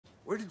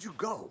Where did you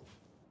go?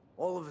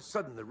 All of a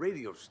sudden, the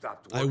radio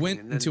stopped I working.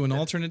 went into an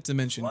alternate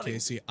dimension, flooding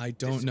Casey. I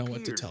don't know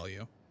what to tell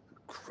you.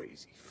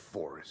 Crazy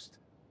forest.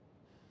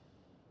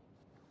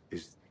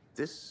 Is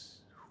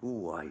this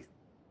who I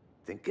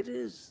think it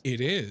is?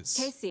 It is.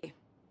 Casey,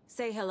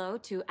 say hello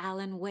to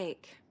Alan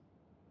Wake.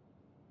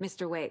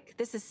 Mr. Wake,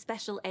 this is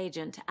Special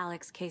Agent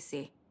Alex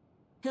Casey.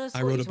 He'll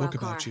escort I wrote you a to our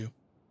book about car. you.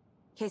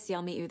 Casey,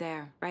 I'll meet you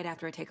there, right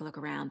after I take a look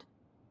around.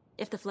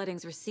 If the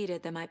flooding's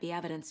receded, there might be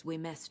evidence we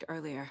missed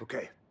earlier.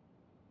 Okay.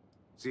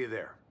 See you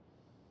there.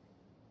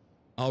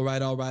 All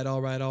right, all right,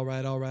 all right, all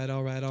right, all right,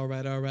 all right, all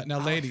right, all right.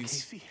 Now, ladies.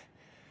 Casey,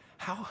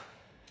 how?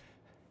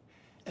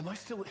 Am I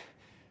still...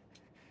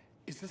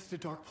 Is this the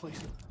dark place?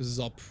 This is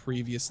all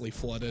previously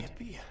flooded. Can't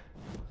be.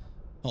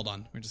 Hold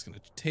on. We're just going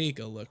to take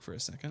a look for a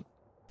second.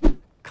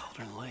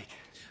 Cauldron Lake.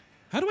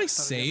 How do I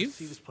Thought I'd never save?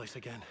 see this place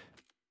again.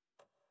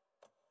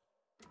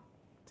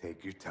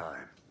 Take your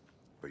time.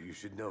 But you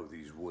should know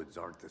these woods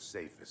aren't the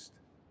safest.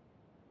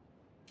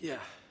 Yeah.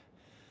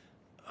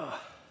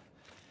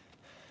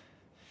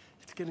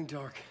 It's getting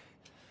dark.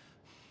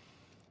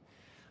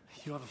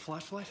 You have a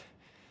flashlight?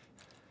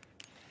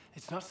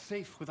 It's not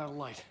safe without a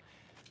light.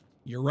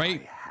 You're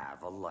right. I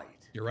have a light.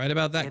 You're right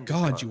about that. And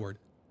God, gun. you are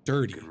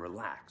dirty. You can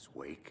relax,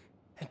 Wake.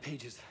 And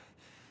pages.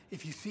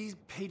 If you see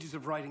pages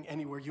of writing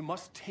anywhere, you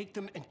must take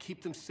them and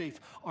keep them safe.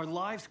 Our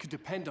lives could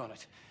depend on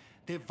it.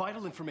 They have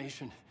vital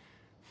information.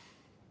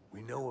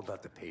 We know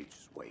about the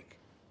pages, Wake.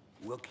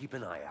 We'll keep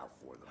an eye out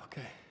for them.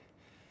 Okay.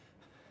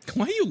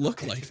 Why do you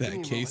look Okay, like just give me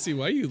that, a Casey?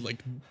 Why are you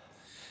like...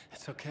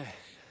 It's okay.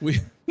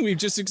 We've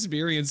just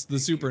experienced the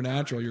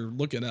supernatural. You're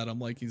looking at him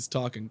like he's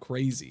talking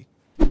crazy.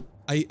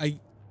 I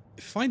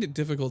find it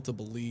difficult to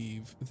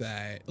believe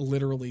that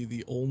literally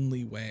the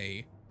only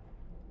way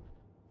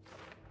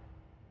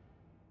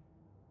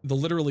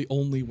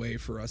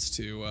for us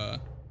to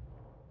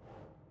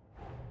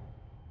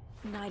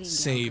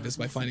save is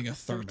by finding a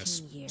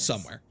thermos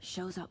somewhere.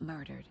 Shows up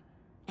murdered,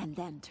 and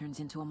then turns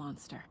into a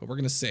monster. But we're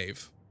gonna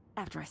save.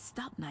 After I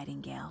stop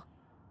Nightingale,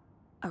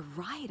 a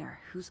rider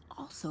who's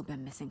also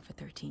been missing for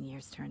 13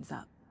 years turns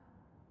up.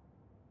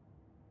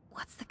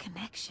 What's the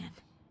connection?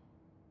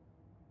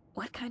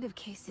 What kind of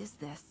case is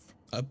this?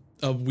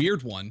 A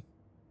weird one.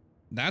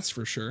 That's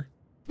for sure.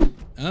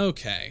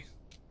 Okay.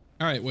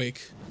 All right,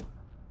 Wake.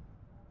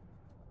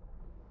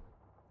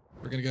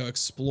 We're gonna go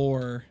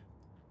explore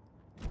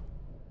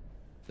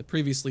the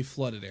previously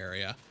flooded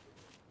area.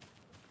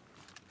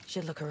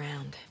 Should look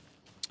around.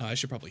 I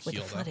should probably With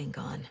heal the though. flooding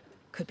gone,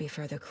 could be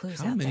further clues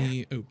How out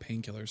many? Oh,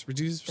 painkillers.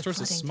 Reduce restores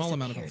a flooding small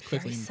amount of health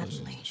disappeared quickly very and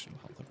suddenly. position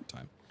health over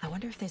time. there. I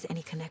wonder if there's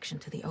any connection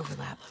to the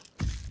overlap.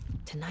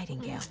 To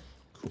Nightingale.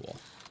 Cool.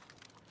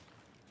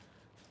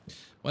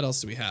 What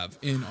else do we have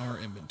in our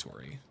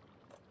inventory?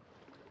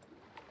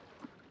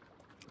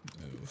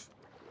 Move.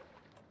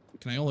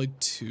 Can I only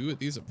do at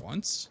these at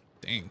once?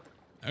 Dang.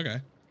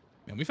 Okay.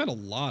 Man, we've had a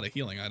lot of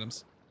healing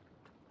items.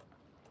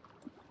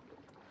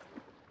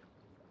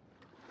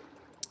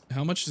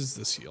 How much does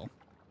this heal?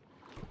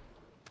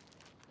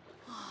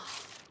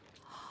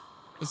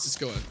 Let's just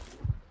go in.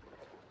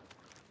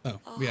 Oh,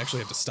 we actually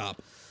have to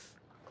stop.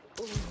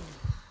 Cool.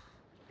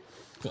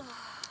 All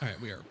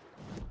right, we are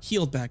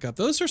healed back up.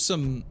 Those are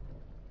some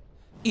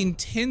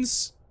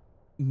intense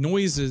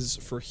noises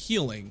for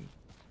healing.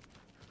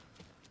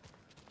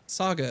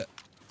 Saga,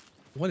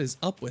 what is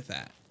up with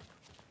that?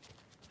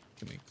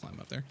 Can we climb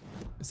up there?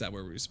 Is that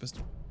where we were supposed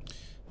to?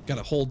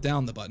 Gotta hold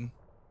down the button.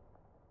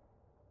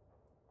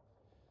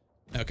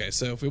 Okay,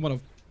 so if we want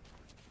to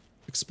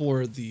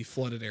explore the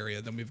flooded area,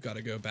 then we've got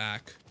to go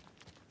back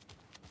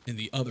in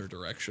the other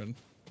direction.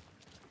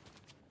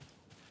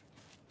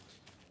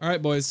 All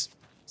right, boys.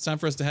 It's time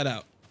for us to head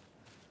out.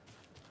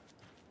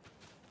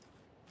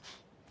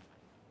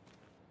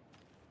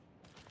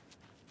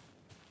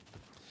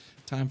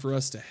 Time for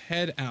us to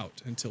head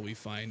out until we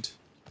find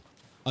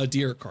a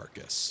deer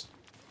carcass.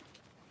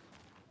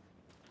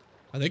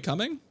 Are they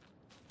coming?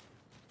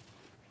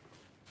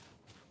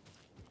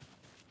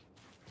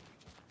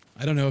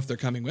 I don't know if they're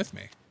coming with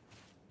me.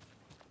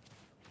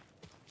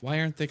 Why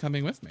aren't they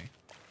coming with me?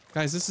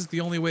 Guys, this is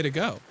the only way to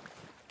go.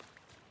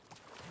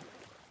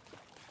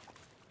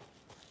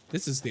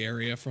 This is the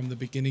area from the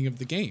beginning of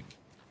the game.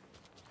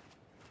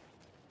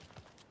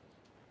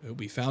 Oh,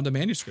 we found a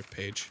manuscript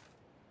page.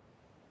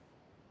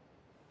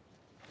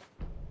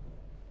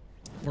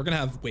 We're gonna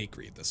have Wake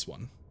read this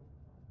one.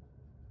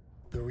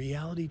 The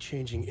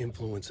reality-changing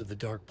influence of the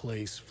dark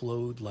place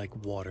flowed like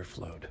water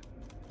flowed,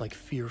 like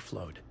fear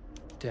flowed,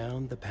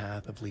 down the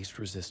path of least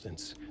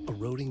resistance,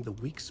 eroding the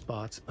weak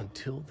spots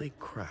until they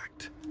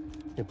cracked.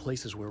 In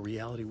places where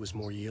reality was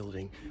more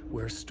yielding,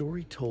 where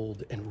story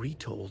told and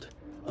retold,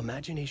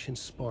 imagination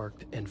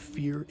sparked and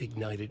fear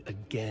ignited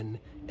again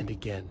and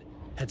again,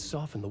 had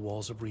softened the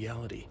walls of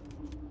reality.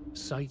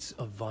 Sites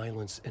of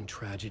violence and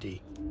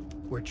tragedy,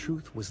 where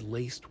truth was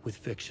laced with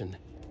fiction,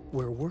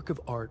 where a work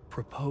of art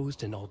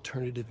proposed an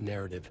alternative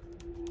narrative,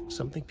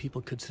 something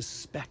people could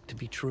suspect to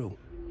be true,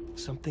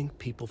 something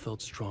people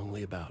felt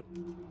strongly about,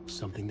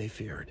 something they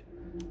feared.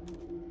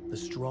 The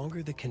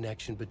stronger the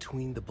connection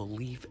between the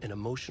belief and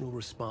emotional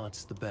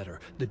response, the better.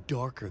 The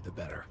darker, the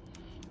better.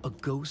 A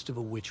ghost of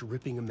a witch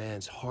ripping a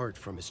man's heart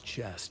from his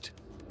chest.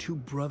 Two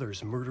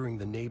brothers murdering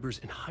the neighbors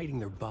and hiding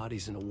their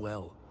bodies in a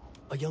well.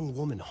 A young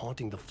woman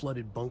haunting the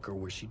flooded bunker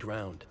where she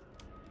drowned.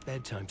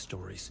 Bedtime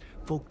stories,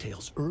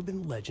 folktales,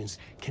 urban legends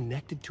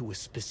connected to a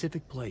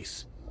specific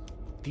place.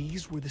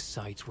 These were the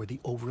sites where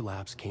the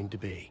overlaps came to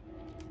be.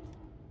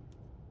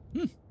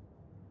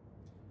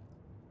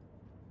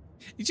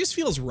 It just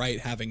feels right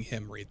having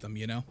him read them,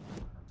 you know?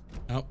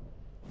 Oh,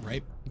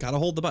 right. Gotta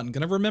hold the button.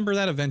 Gonna remember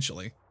that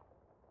eventually.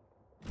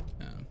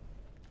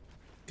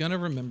 Gonna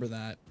remember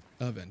that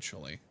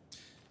eventually.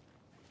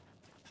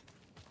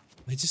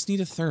 I just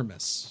need a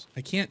thermos.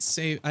 I can't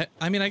save.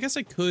 I mean, I guess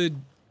I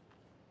could.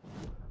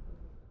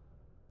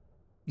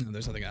 No,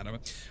 there's nothing out of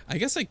it. I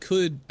guess I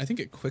could. I think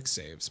it quick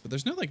saves, but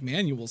there's no like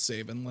manual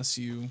save unless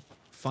you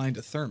find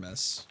a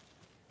thermos.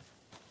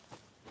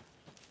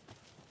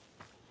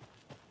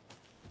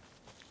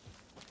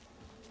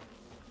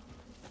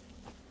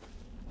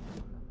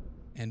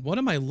 And what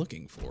am I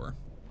looking for?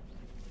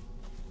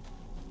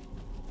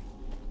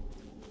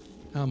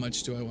 How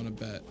much do I want to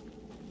bet?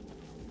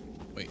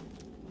 Wait,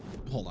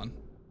 hold on.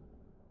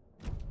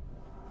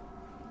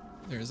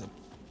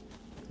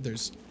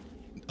 There's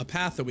a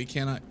path that we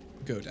cannot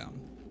go down.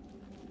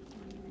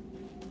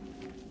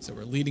 So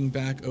we're leading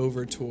back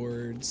over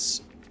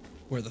towards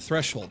where the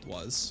threshold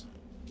was.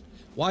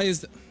 Why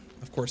is that?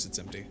 Of course it's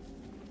empty.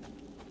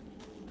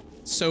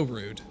 So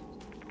rude.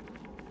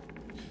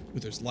 Ooh,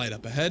 there's light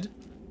up ahead.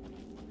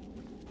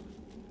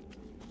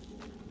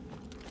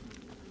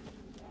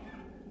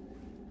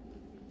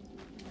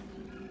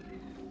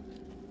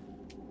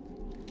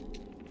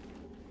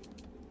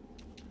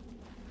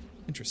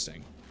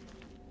 Interesting.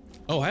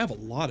 Oh, I have a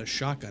lot of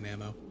shotgun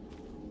ammo.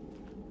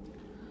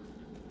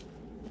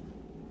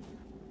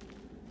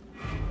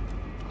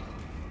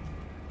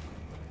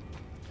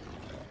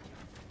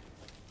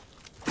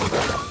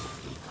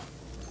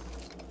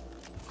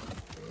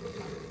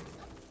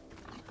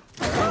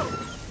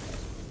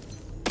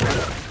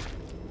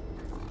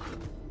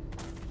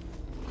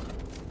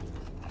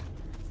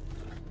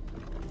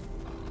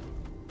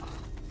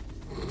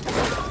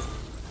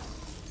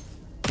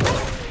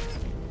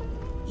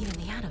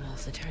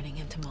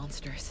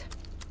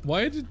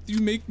 Why did you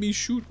make me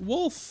shoot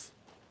wolf?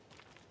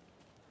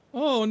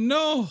 Oh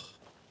no!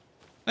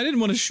 I didn't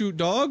want to shoot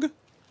dog.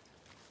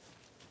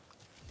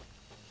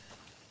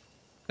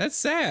 That's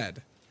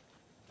sad.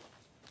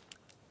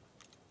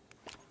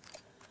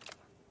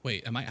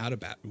 Wait, am I out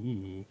of bat?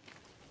 Ooh.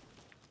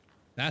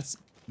 That's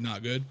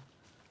not good.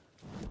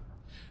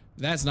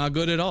 That's not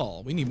good at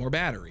all. We need more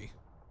battery.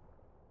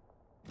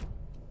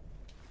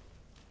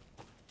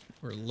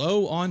 We're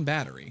low on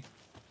battery.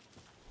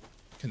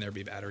 Can there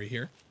be battery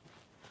here?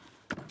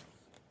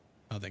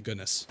 Oh, thank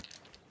goodness.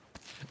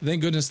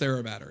 Thank goodness there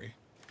are battery.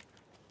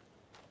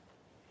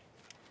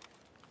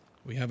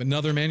 We have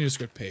another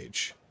manuscript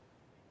page.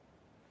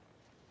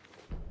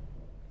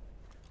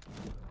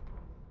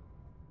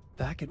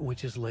 Back at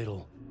Witch's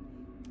Ladle,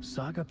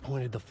 Saga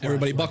pointed the flashlight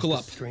Everybody buckle at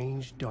up. a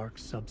strange, dark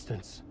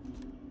substance.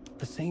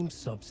 The same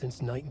substance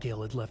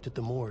Nightingale had left at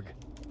the morgue.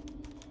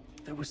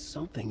 There was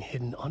something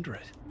hidden under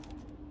it.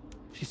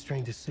 She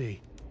strained to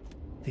see.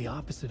 The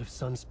opposite of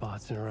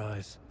sunspots in her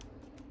eyes.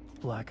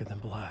 Blacker than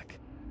black.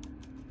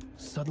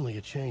 Suddenly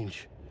a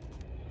change.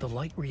 The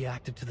light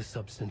reacted to the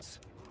substance.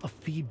 A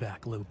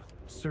feedback loop,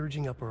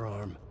 surging up her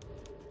arm.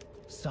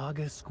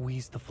 Saga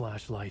squeezed the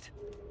flashlight,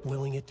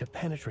 willing it to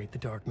penetrate the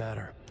dark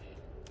matter.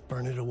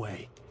 Burn it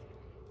away.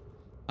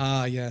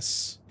 Ah,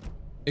 yes.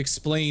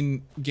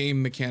 Explain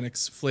game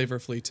mechanics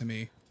flavorfully to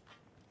me.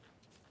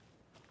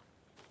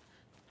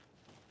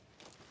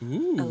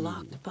 Ooh. A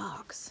locked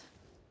box.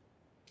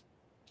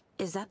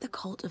 Is that the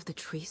cult of the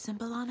tree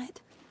symbol on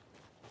it?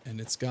 And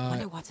it's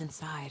Wonder got what's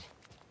inside.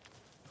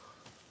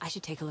 I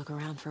should take a look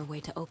around for a way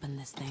to open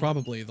this thing.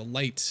 probably the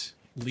light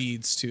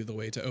leads to the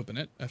way to open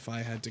it, if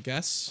I had to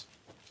guess.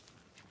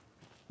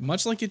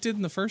 Much like it did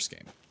in the first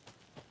game.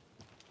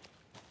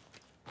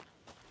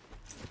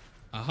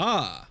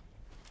 Aha!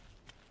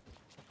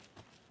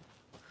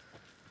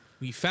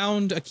 We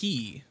found a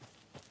key.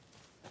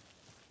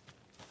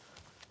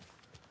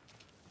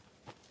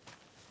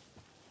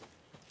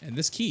 And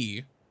this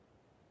key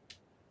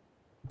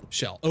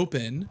shall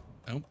open...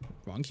 Oh,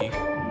 wrong key.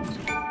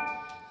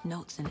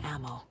 Notes and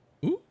ammo.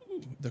 Ooh,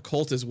 the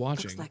cult is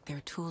watching. Looks like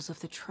they're tools of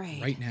the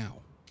trade. Right now.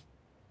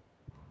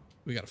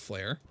 We got a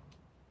flare.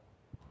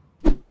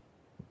 We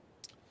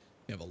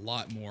have a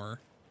lot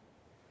more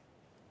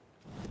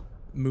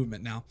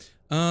movement now.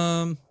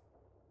 All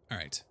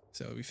right.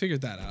 So we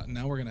figured that out.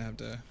 Now we're going to have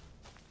to...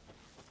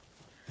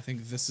 I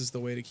think this is the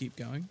way to keep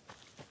going.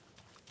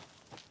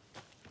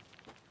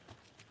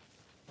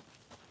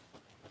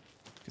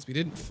 Because we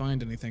didn't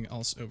find anything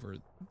else over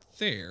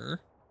there.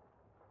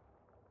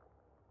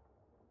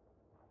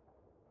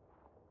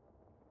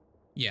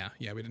 Yeah,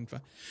 we didn't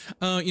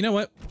find... you know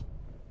what?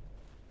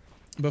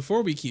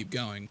 Before we keep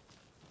going,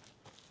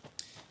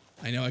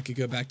 I know I could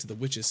go back to the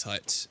witch's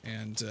hut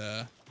and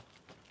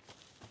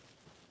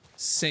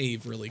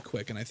save really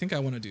quick, and I think I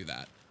want to do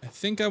that. I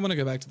think I want to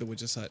go back to the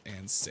witch's hut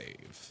and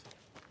save.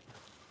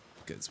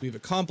 Because we've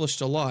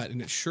accomplished a lot,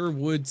 and it sure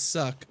would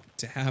suck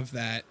to have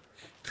that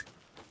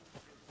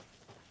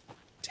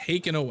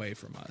taken away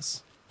from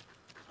us.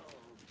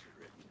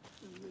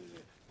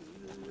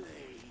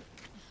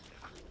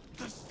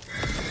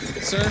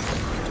 Sir?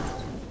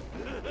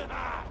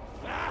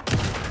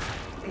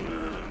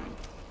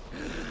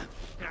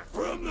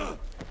 From the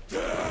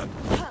dead.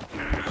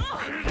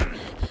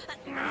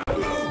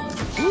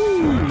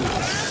 Ooh.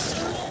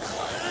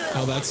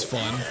 Oh, that's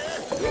fun.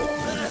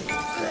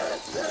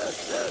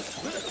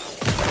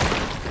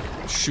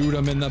 Shoot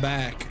him in the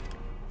back.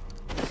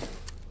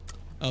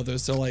 Oh,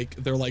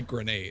 they're like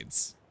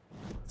grenades.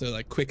 They're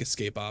like quick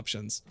escape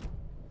options.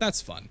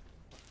 That's fun.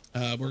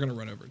 We're gonna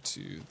run over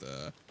to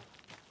the.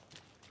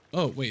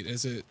 Oh wait,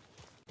 is it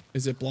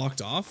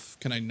blocked off?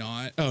 Can I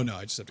not? Oh no,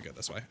 I just have to go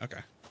this way.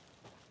 Okay.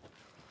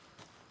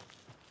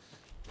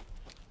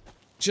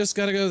 Just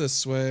gotta go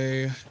this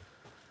way.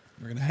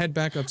 We're gonna head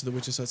back up to the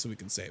witch's hut so we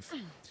can save.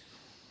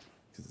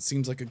 Because it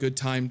seems like a good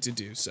time to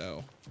do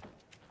so.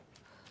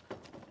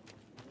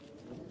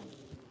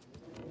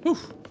 Whew.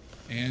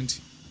 And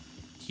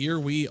here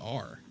we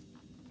are.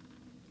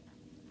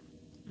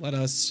 Let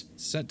us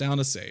set down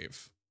a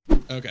save.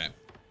 Okay.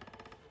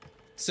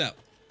 So,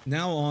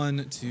 now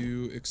on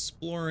to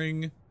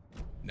exploring.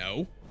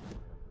 No.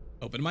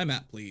 Open my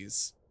map,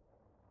 please.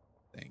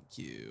 Thank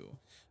you.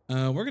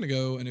 We're gonna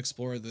go and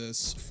explore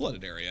this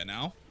flooded area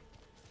now.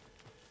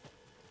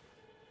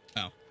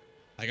 Oh,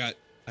 I got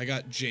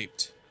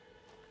japed.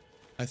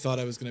 I thought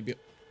I was gonna be.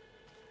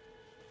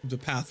 The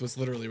path was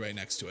literally right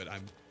next to it.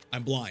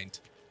 I'm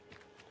blind.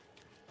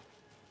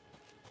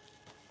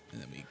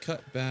 And then we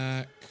cut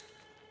back.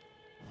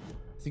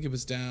 I think it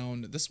was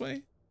down this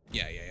way.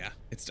 Yeah.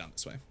 It's down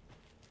this way.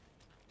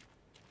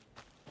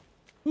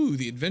 Ooh,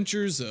 the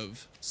adventures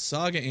of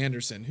Saga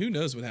Anderson. Who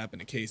knows what happened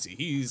to Casey?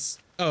 He was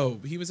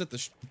at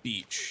the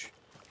beach.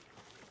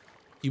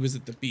 He was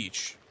at the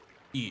beach.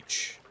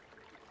 Beach.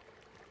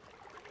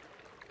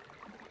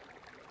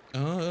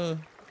 Ooh.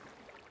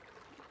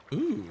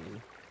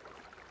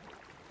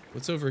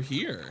 What's over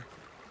here?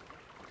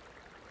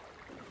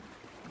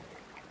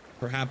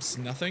 Perhaps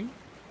nothing?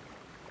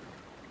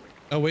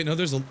 Oh wait, no,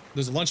 there's a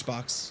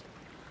lunchbox.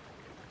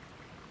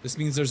 This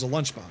means there's a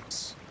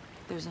lunchbox.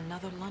 There's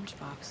another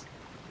lunchbox.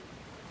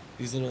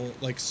 These little,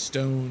 like,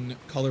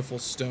 colorful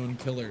stone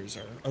pillars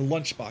are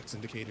lunchbox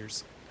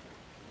indicators.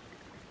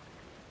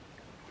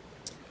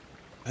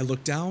 I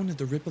looked down at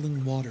the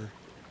rippling water.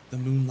 The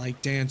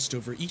moonlight danced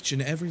over each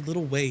and every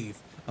little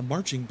wave, a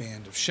marching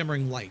band of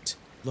shimmering light.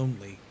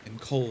 Lonely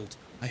and cold,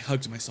 I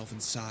hugged myself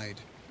and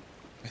sighed.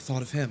 I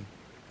thought of him.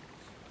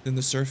 Then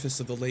the surface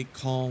of the lake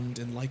calmed,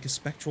 and like a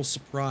spectral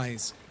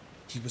surprise,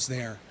 he was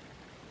there.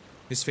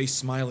 His face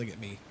smiling at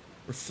me,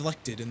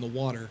 reflected in the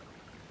water.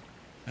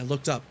 I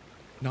looked up,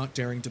 not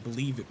daring to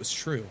believe it was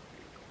true.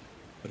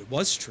 But it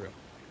was true.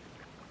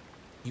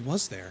 He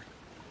was there.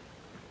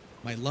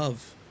 My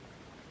love.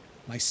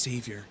 My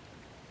savior.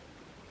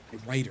 My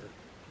writer.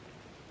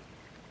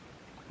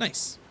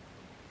 Nice.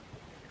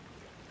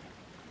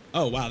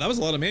 Oh, wow, that was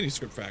a lot of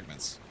manuscript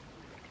fragments.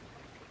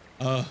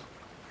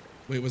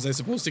 Wait, was I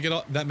supposed to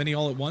get that many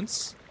all at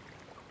once?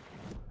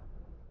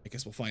 I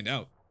guess we'll find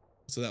out.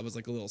 So that was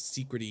like a little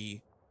secret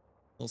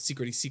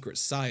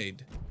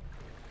side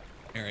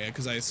area,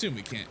 because I assume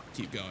we can't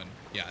keep going.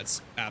 Yeah,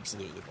 it's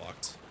absolutely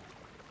blocked.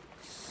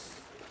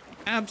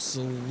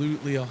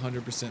 Absolutely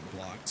 100%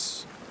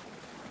 blocked.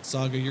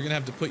 Saga, you're gonna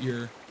have to put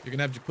your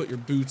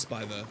boots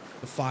by the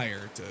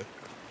fire to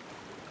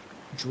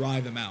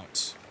dry them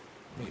out.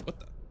 Wait, what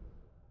the?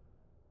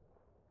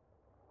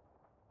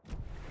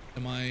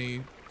 Am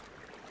I?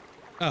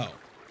 Oh,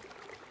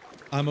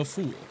 I'm a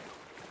fool.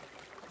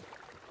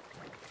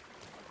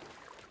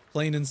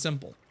 Plain and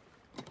simple.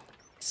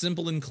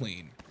 Simple and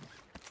clean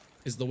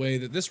is the way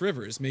that this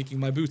river is making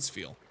my boots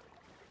feel.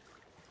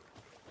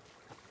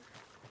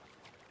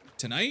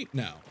 Tonight?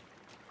 No.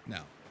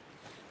 No.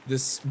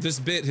 This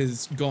bit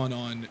has gone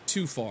on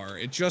too far.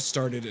 It just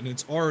started and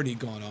it's already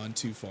gone on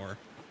too far.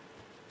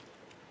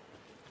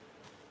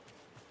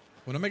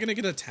 When am I gonna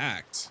get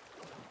attacked?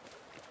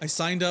 I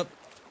signed up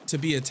to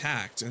be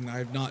attacked and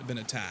I've not been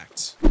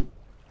attacked.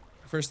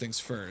 First things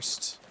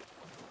first.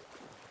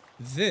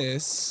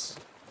 This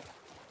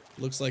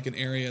looks like an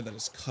area that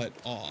is cut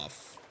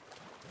off,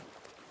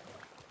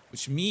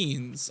 which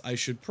means I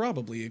should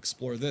probably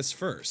explore this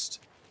first.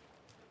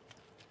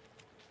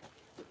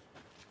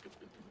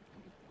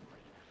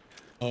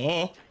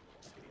 Oh.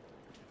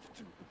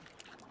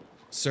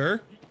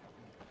 Sir?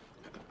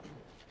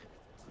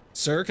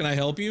 Sir, can I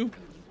help you?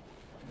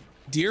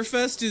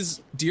 Deerfest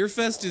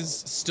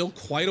is still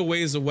quite a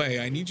ways away.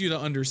 I need you to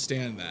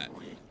understand that.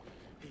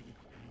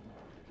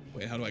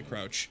 Wait, how do I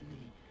crouch?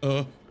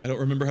 I don't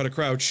remember how to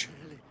crouch.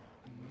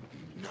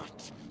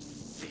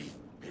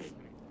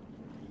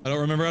 I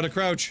don't remember how to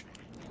crouch.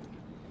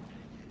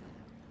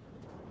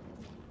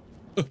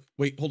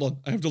 Wait, hold on.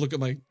 I have to look at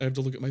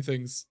my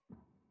things.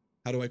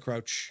 How do I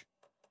crouch?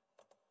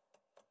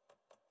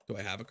 Do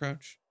I have a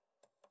crouch?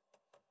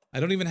 I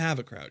don't even have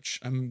a crouch.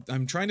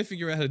 I'm trying to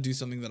figure out how to do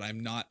something that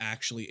I'm not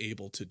actually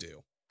able to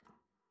do.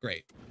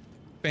 Great.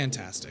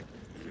 Fantastic.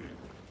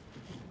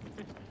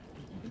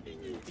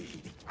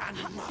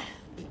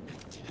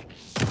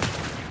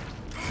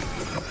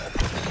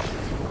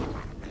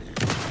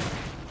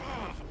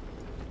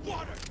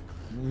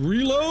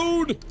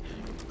 Reload!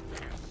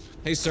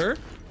 Hey, sir.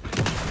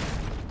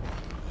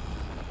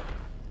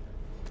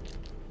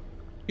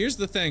 Here's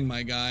the thing,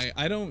 my guy.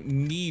 I don't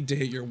need to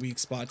hit your weak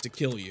spot to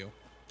kill you.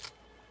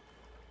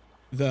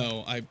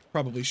 Though, I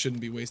probably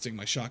shouldn't be wasting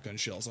my shotgun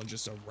shells on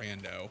just a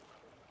rando.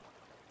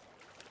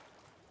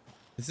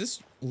 Is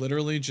this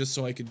literally just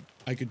so I could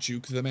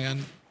juke the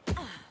man?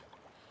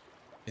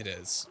 It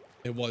is.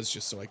 It was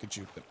just so I could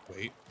juke them.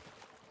 Wait.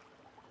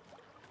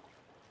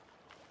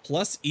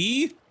 Plus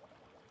E?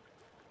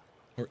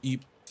 Or E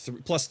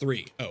plus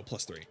 3. Oh,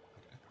 plus 3. Okay.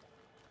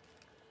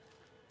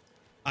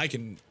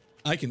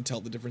 I can tell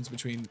the difference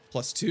between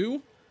plus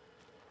 2.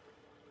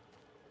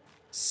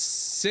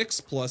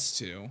 6 plus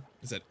 2.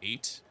 Is that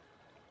 8?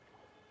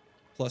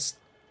 Plus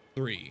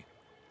 3.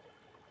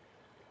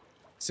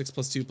 6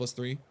 plus 2 plus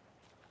 3.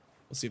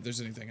 We'll see if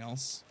there's anything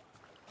else.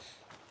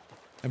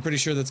 I'm pretty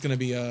sure that's going to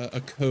be a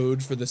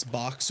code for this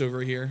box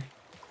over here.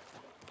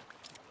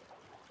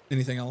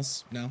 Anything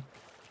else? No?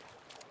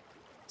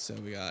 So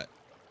we got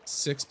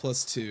 6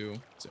 plus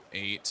 2, so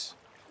 8.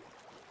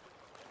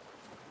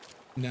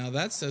 Now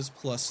that says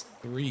plus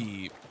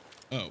 3.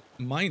 Oh,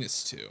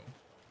 minus 2.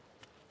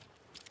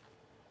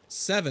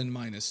 7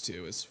 minus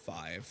 2 is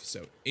 5,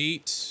 so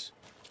 8,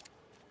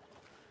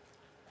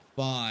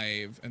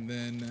 5, and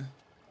then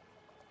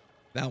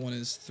that one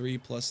is 3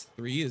 plus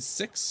 3 is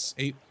 6.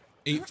 8,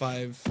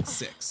 5,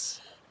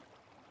 6.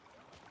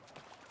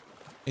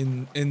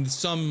 In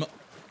some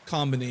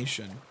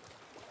combination.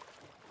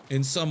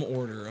 In some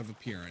order of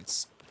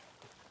appearance.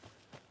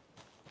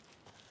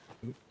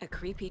 A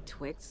creepy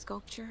twig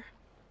sculpture?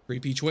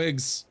 Creepy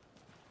twigs.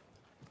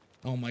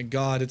 Oh my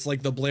god, it's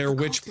like the Blair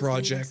Witch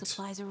Project.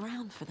 Supplies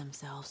around for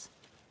themselves.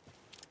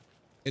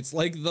 It's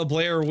like the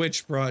Blair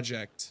Witch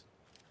Project.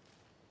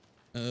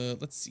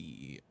 Let's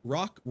see.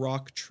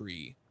 Rock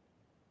tree.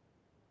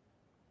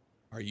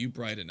 Are you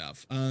bright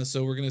enough?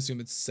 So we're gonna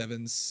assume it's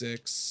 7,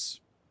 6,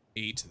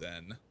 8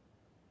 then.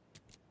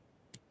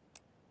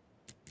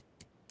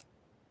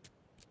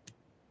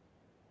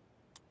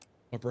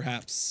 Or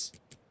perhaps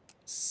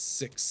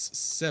 6,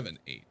 7,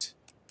 8.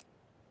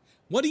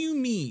 What do you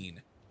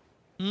mean?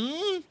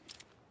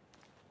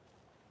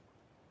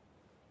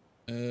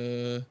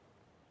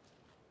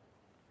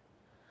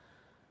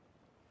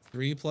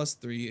 3 plus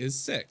 3 is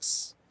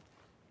 6.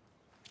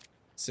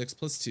 6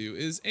 plus 2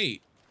 is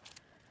 8.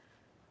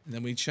 And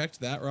then we checked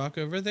that rock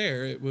over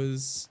there. It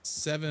was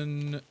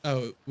 7.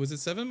 Oh, was it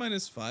 7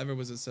 minus 5 or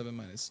was it 7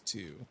 minus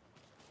 2?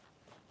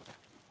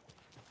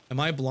 Am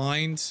I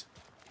blind?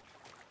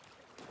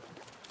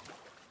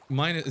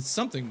 It's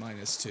something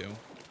minus 2.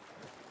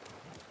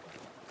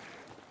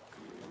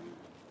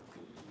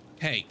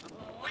 Hey.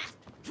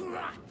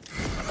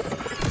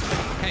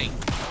 Hey.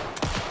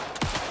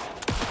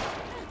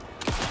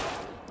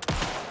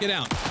 Get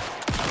down.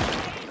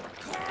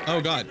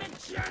 Oh, God.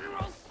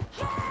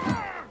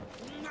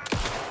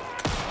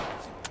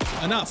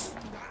 Enough.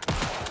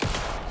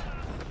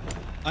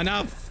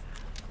 Enough.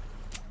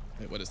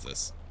 Wait, what is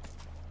this?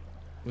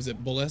 Was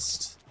it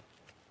Bullist?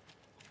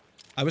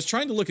 I was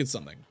trying to look at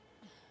something.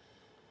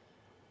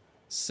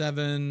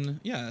 7.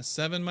 Yeah,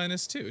 7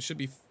 minus 2. It should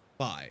be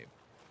 5.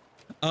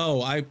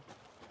 Oh,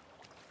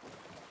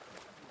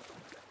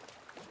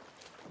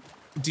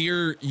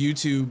 dear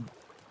YouTube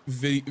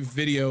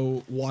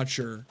video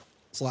watcher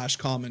 /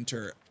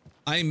 commenter,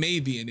 I may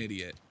be an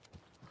idiot.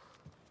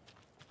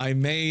 I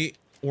may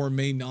or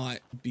may not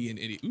be an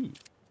idiot. Ooh.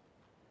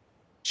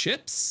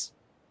 Chips?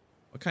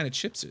 What kind of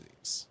chips are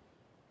these?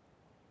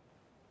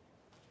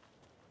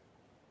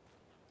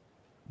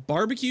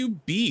 Barbecue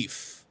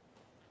beef.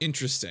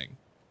 Interesting.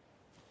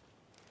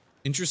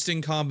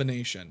 Interesting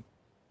combination.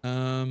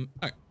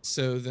 Alright,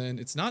 so then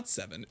it's not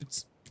 7,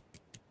 it's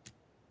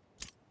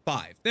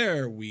 5.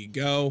 There we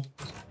go.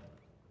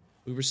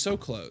 We were so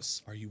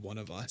close. Are you one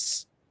of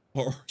us?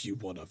 Or are you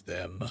one of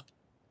them?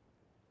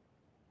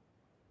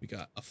 We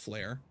got a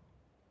flare.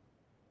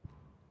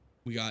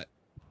 We got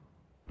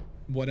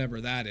whatever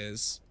that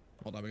is.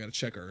 Hold on, we gotta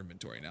check our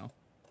inventory now.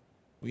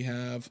 We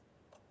have...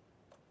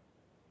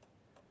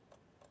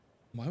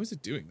 Why was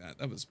it doing that?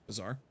 That was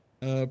bizarre.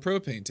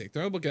 Propane tank.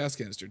 Thermobile gas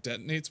canister.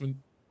 Detonates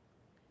when...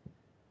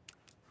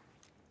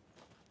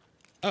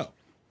 Oh.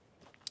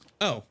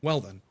 Oh, well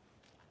then.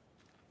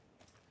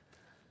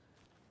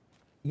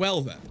 Well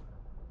then.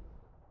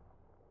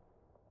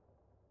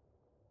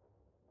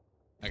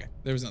 Okay,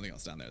 there was nothing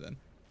else down there then.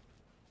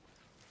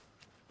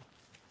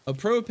 A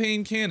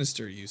propane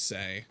canister, you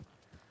say?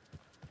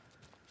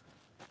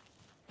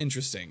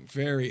 Interesting.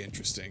 Very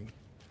interesting.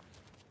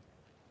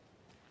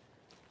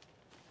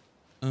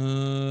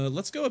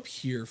 Let's go up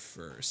here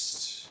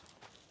first.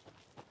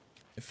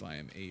 If I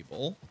am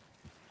able.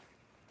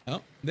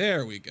 Oh,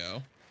 there we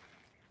go.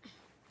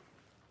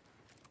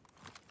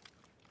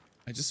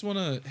 I just want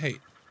to, hey,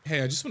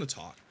 I just want to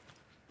talk.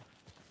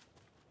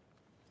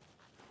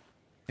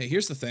 Hey,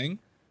 here's the thing.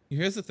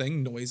 Here's the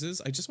thing,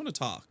 noises. I just want to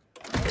talk.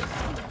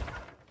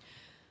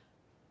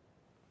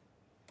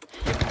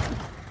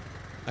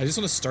 I just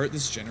want to start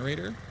this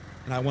generator,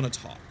 and I want to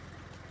talk.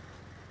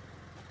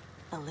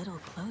 A little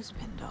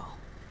clothespin doll.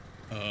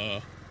 Uh...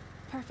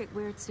 Perfect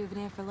weird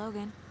souvenir for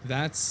Logan.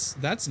 That's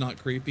not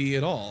creepy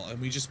at all.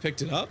 And we just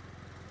picked it up?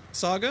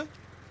 Saga?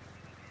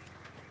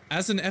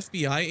 As an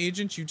FBI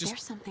agent, you just...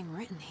 There's something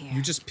written here.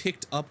 You just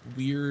picked up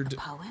weird... A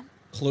poem?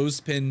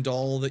 Clothespin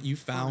doll that you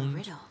found. Or a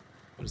riddle.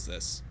 What is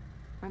this?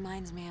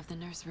 Reminds me of the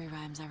nursery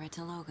rhymes I read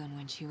to Logan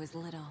when she was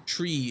little.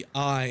 Tree,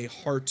 eye,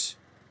 heart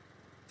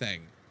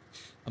thing.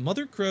 A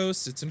mother crow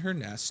sits in her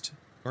nest,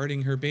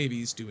 guarding her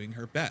babies, doing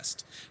her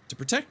best to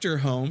protect her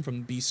home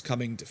from beasts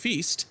coming to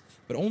feast,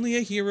 but only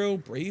a hero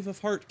brave of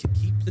heart can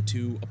keep the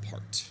two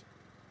apart.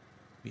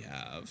 We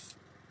have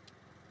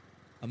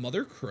a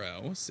mother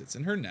crow sits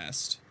in her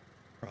nest,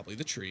 probably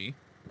the tree.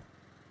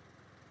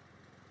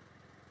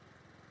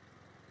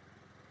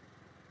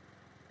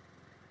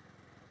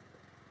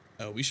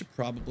 Oh, we should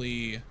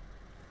probably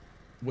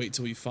wait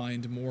till we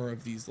find more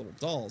of these little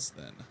dolls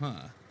then,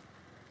 huh?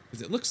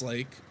 Because it looks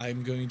like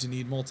I'm going to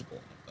need multiple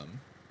of them.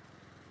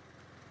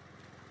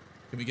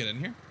 Can we get in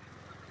here?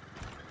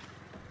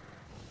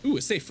 Ooh,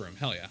 a safe room.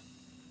 Hell yeah.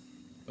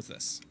 What's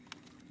this?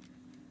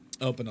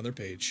 Oh, another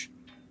page.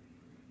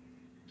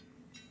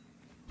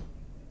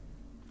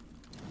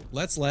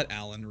 Let's let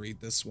Alan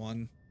read this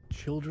one.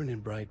 Children in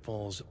Bright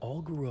Falls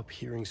all grew up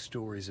hearing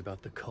stories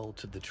about the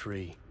cult of the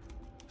tree.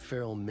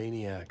 Feral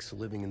maniacs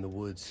living in the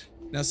woods.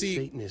 Now see,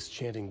 Satanists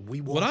chanting, "We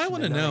what I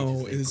want to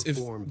know is if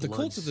perform the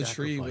cult of the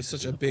tree was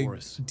such a big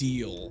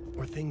deal,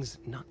 or things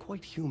not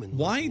quite human.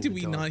 why did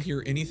we not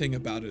hear anything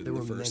about it in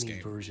the first game?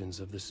 There were many versions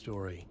of the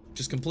story.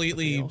 Just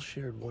completely... They all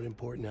shared one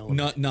important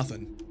element.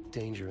 Nothing.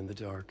 Danger in the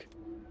dark,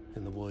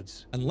 in the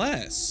woods.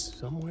 Unless...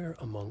 Somewhere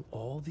among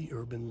all the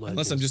urban legends.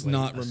 Unless I'm just lay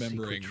not a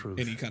remembering secret truth.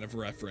 any kind of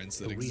reference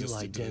that The real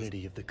existed.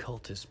 identity of the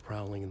cultists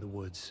prowling in the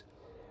woods.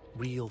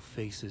 Real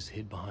faces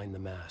hid behind the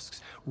masks.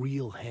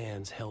 Real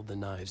hands held the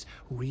knives.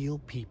 Real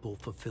people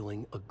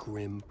fulfilling a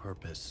grim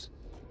purpose.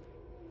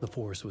 The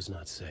forest was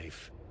not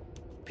safe.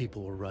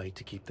 People were right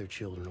to keep their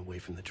children away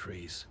from the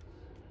trees.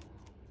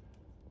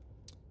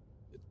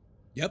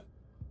 Yep.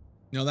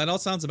 No, that all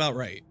sounds about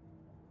right.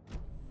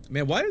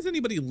 Man, why does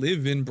anybody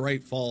live in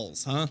Bright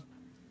Falls, huh?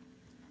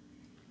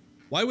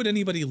 Why would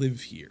anybody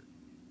live here?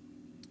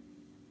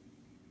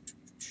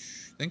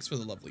 Thanks for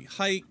the lovely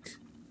hike.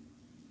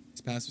 It's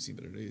past, we've seen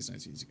better days.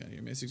 Nice easy kind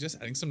here. May I suggest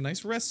adding some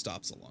nice rest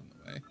stops along the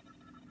way?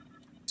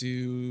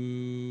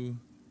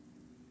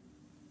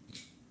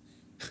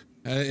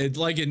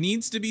 Like it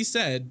needs to be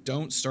said,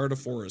 don't start a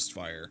forest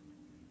fire.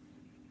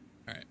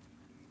 Alright.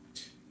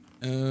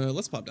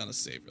 Let's pop down a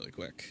save really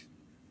quick.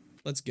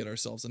 Let's get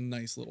ourselves a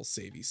nice little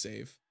savey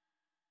save.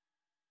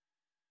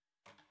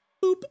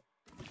 Boop.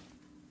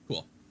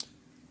 Cool.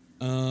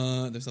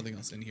 There's nothing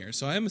else in here.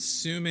 So I'm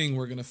assuming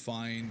we're gonna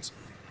find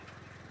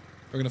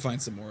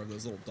some more of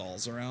those little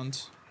dolls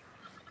around.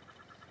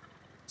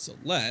 So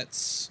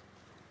let's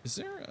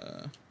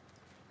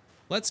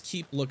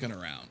keep looking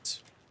around.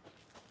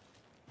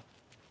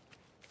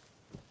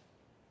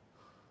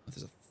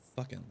 There's a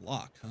fucking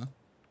lock, huh?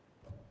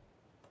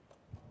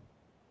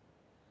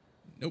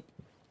 Nope.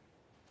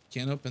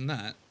 Can't open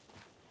that.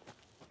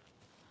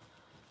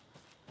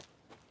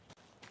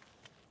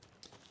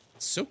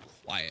 It's so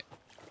quiet.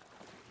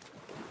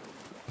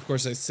 Of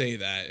course I say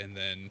that, and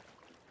then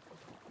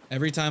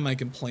every time I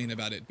complain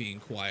about it being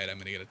quiet, I'm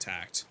gonna get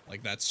attacked.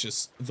 Like, that's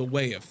just the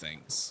way of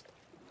things.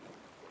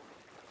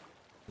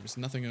 There's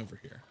nothing over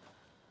here.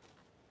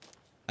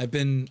 I've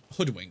been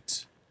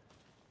hoodwinked.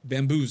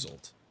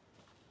 Bamboozled.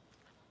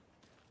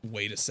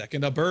 Wait a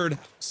second, a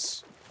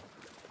birdhouse.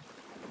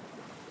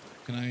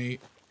 Can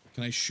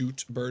I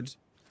shoot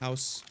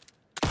birdhouse?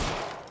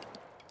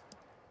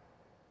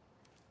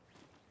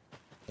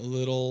 A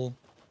little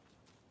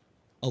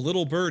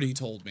birdie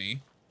told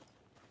me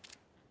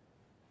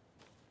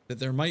that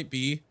there might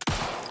be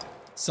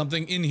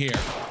something in here.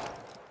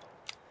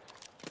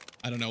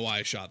 I don't know why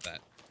I shot that.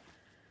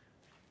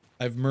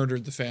 I've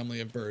murdered the family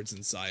of birds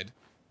inside.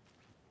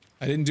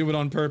 I didn't do it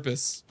on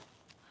purpose.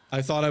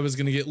 I thought I was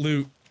gonna get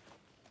loot.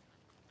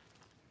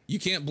 You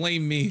can't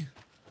blame me.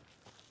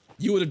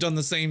 You would have done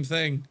the same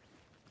thing.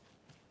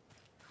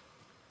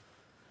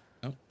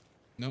 Nope.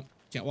 Nope.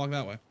 Can't walk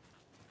that way.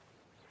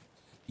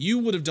 You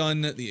would have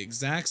done the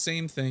exact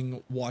same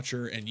thing,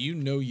 Watcher, and you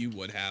know you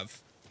would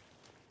have.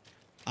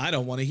 I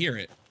don't want to hear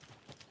it.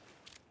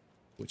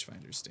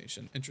 Witchfinder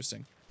Station.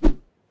 Interesting.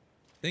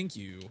 Thank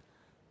you.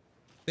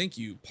 Thank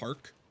you,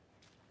 Park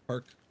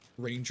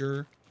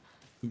Ranger,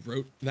 who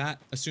wrote that,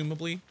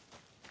 assumably.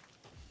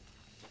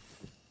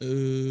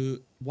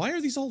 Why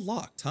are these all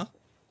locked, huh?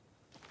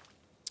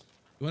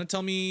 You want to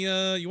tell me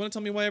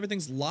why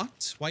everything's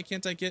locked? Why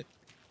can't I get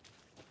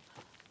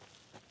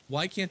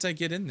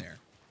in there?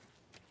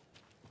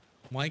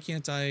 Why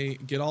can't I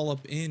get all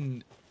up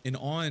in and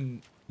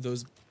on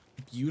those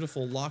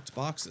beautiful locked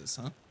boxes,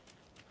 huh?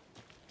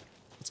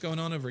 What's going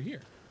on over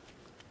here?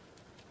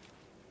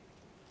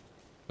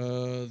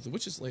 The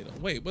witch's ladle.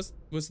 Wait,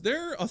 was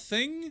there a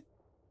thing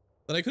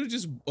that I could have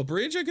just, a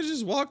bridge I could have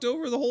just walked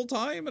over the whole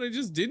time and I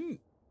just didn't?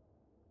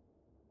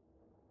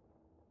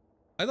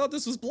 I thought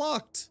this was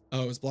blocked.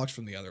 Oh, it was blocked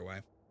from the other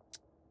way.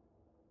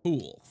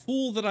 Fool.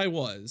 Fool that I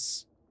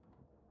was.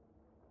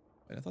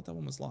 Wait, I thought that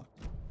one was locked.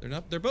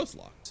 They're both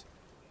locked.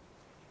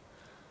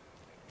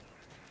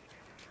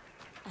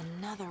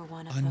 Another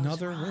one of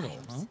Another those riddle,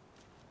 rhymes. huh?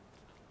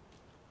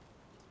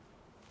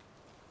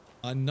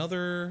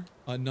 Another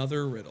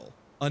riddle.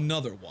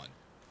 Another one.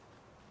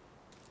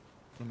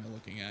 What am I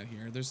looking at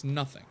here? There's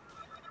nothing.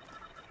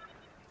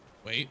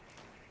 Wait.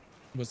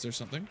 Was there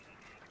something?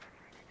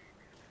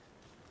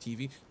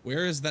 TV?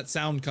 Where is that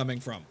sound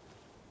coming from?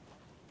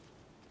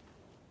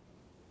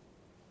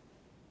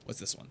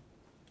 What's this one?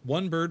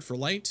 1 bird for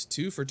light,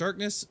 2 for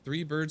darkness,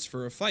 3 birds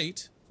for a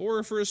fight,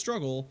 4 for a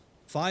struggle,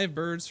 5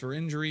 birds for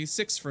injury,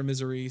 6 for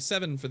misery,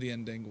 7 for the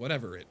ending,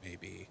 whatever it may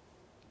be.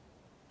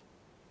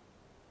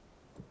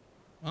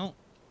 Well,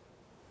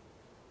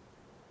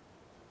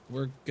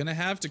 we're gonna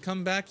have to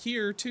come back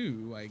here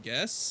too, I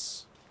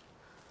guess.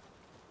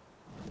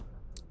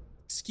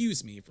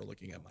 Excuse me for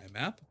looking at my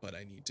map, but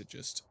I need to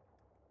just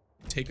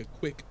take a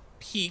quick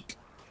peek.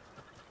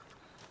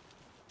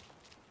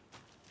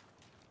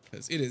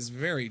 Because it is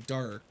very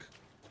dark.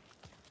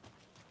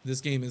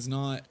 This game is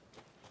not,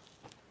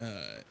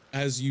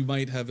 as you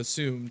might have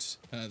assumed,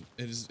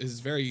 it is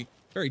very,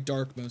 very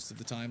dark most of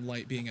the time,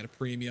 light being at a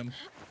premium.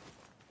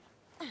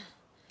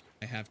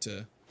 I have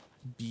to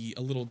be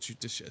a little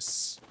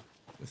judicious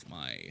with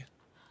my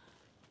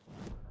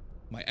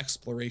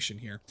exploration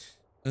here.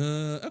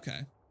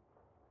 Okay.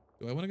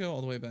 Do I want to go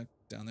all the way back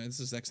down there? This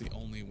is actually the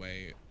only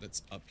way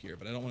that's up here,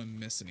 but I don't want to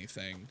miss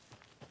anything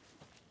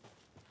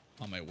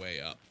on my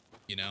way up,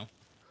 you know?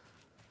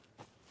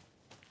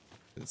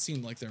 It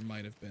seemed like there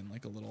might have been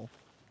like a little...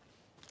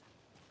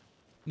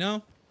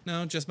 No,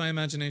 just my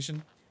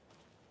imagination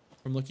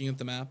from looking at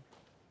the map.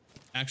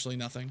 Actually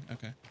nothing,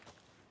 okay.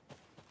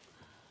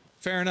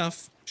 Fair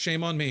enough.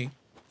 Shame on me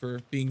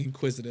for being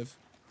inquisitive.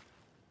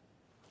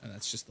 And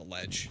that's just the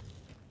ledge.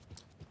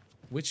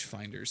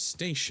 Witchfinder's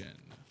Station.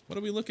 What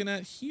are we looking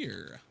at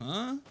here,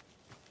 huh?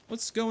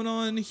 What's going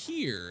on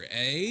here,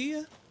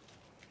 eh?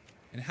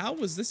 And how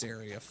was this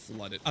area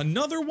flooded?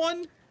 Another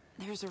one?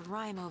 There's a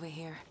rhyme over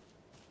here.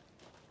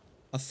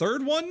 A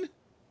third one?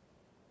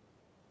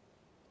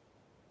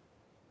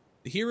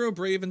 The hero,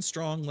 brave and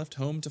strong, left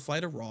home to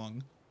fight a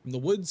wrong. From the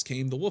woods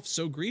came the wolf,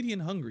 so greedy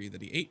and hungry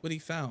that he ate what he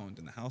found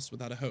in the house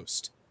without a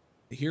host.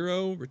 The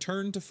hero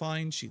returned to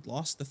find she'd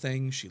lost the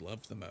thing she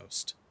loved the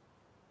most.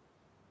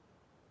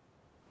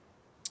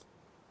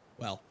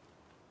 Well,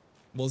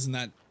 wasn't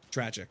that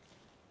tragic?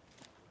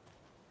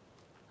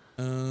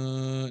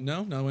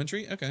 No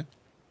entry? Okay.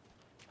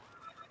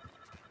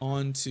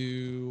 On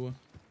to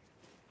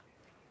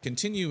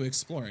continue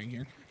exploring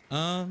here.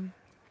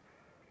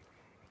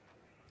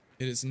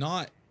 It is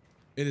not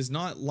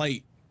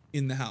light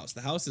in the house.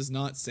 The house is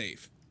not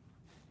safe.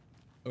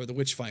 Or the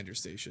Witchfinder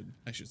Station,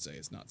 I should say,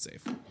 is not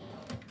safe.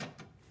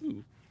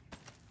 Ooh.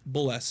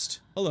 Blessed.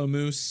 Hello,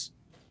 Moose.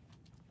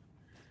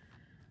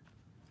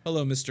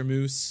 Hello, Mr.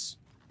 Moose.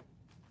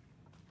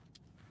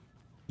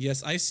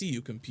 Yes, I see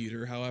you,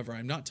 computer. However,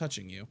 I'm not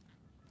touching you.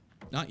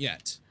 Not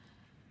yet.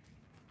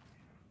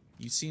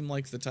 You seem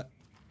like the type...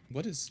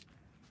 What is...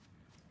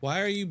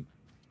 Why are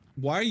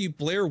you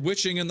Blair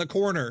Witching in the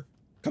corner?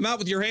 Come out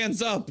with your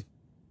hands up!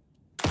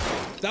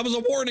 That was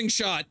a warning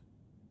shot!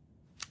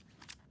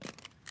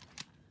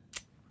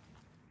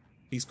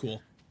 He's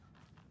cool.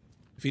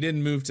 If he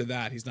didn't move to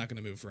that, he's not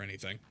gonna move for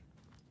anything.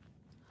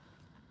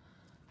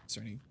 Is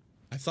there any...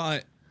 I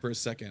thought for a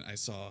second I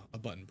saw a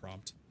button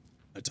prompt.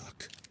 A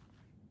duck.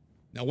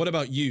 Now what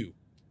about you?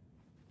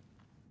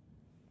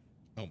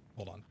 Oh,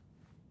 hold on.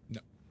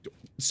 No.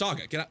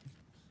 Saga, get out.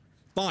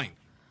 Fine.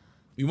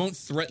 We won't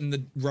threaten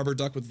the rubber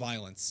duck with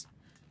violence.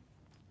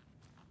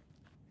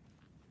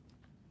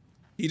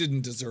 He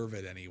didn't deserve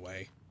it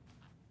anyway.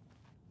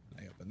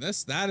 Can I open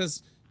this? That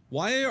is...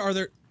 Why are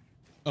there...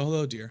 Oh,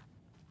 hello, dear.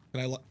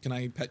 Can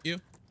I pet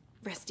you?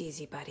 Rest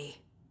easy, buddy.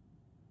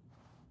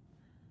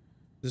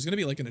 There's gonna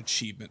be like an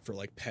achievement for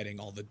like petting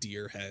all the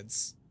deer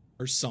heads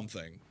or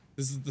something.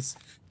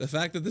 The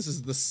fact that this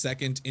is the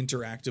second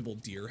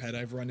interactable deer head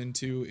I've run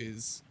into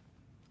is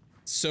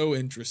so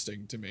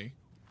interesting to me.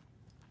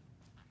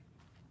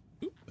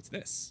 Ooh, what's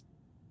this?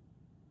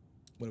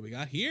 What do we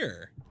got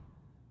here?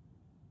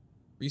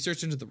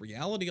 Research into the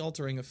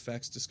reality-altering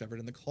effects discovered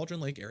in the Cauldron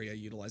Lake area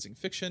utilizing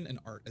fiction and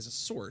art as a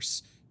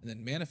source, and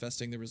then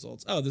manifesting the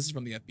results. Oh, this is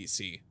from the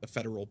FBC, the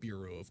Federal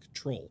Bureau of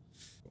Control.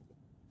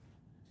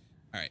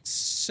 All right,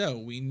 so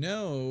we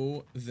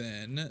know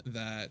then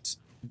that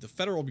the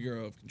Federal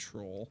Bureau of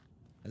Control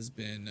has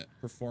been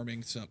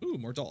performing some... Ooh,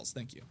 more dolls,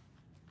 thank you.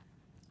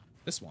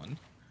 This one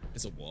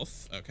is a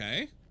wolf,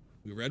 okay.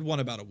 We read one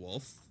about a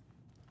wolf.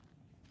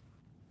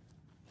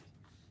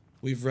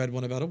 We've read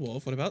one about a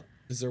wolf. What about...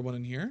 Is there one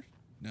in here?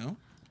 No?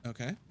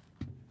 Okay.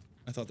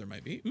 I thought there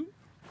might be. Ooh.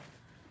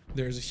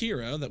 there's a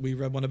hero that we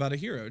read one about a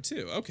hero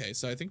too. Okay,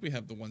 so I think we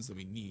have the ones that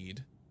we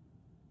need.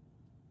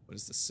 What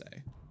does this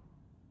say?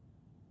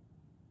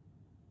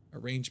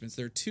 Arrangements.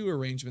 There are 2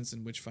 arrangements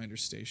in Witchfinder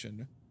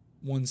Station,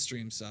 1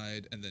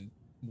 Streamside, and then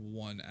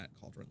 1 at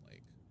Cauldron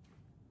Lake.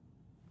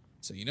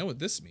 So you know what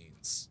this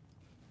means.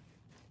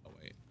 Oh,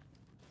 wait.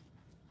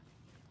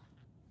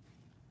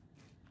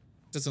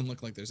 Doesn't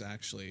look like there's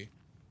actually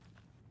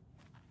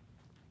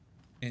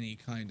any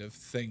kind of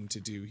thing to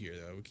do here,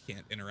 though. We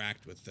can't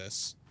interact with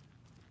this.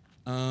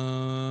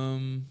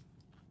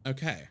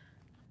 Okay.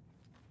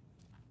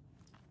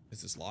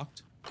 Is this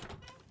locked?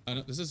 Oh,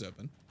 no, this is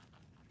open.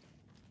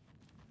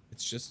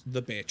 It's just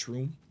the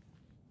bedroom.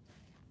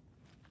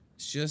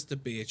 It's just the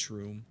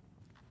bedroom.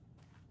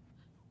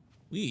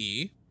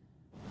 Hey,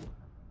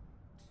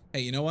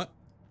 you know what?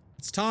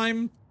 It's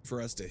time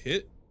for us to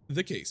hit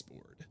the case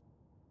board.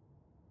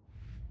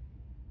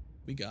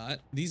 We got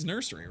these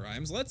nursery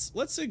rhymes.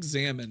 Let's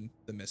examine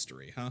the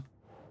mystery, huh?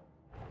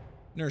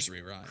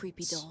 Nursery rhymes.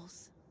 Creepy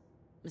dolls.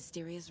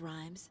 Mysterious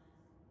rhymes.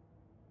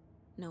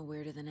 No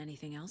weirder than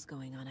anything else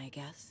going on, I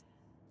guess.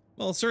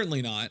 Well,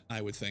 certainly not,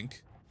 I would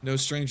think. No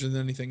stranger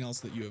than anything else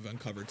that you have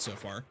uncovered so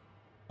far.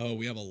 Oh,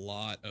 we have a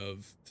lot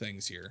of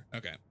things here.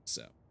 Okay,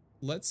 so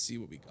let's see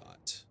what we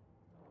got.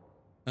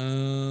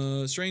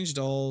 Strange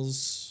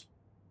dolls,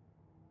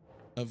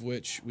 of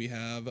which we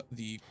have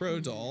the crow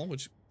doll,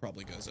 which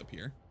probably goes up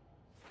here.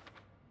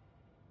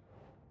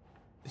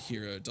 The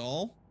hero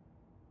doll.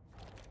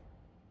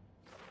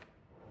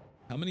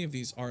 How many of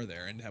these are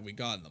there, and have we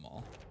gotten them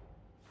all?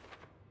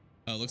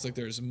 Oh, looks like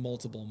there's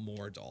multiple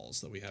more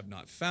dolls that we have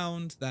not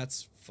found.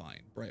 That's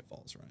fine. Bright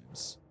Falls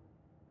rhymes.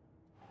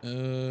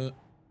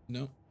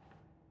 No.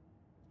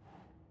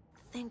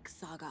 Think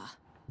Saga.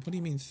 What do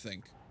you mean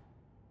think?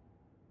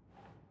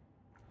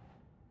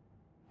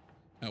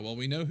 Oh, well,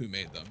 we know who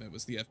made them. It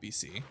was the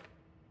FBC.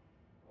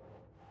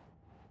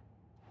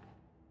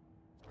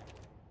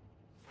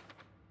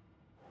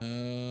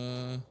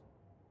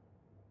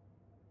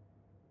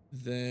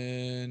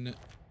 Then...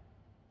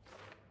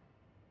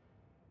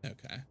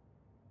 Okay.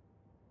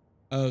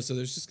 Oh, so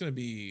there's just gonna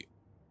be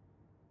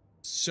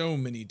so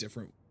many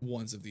different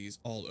ones of these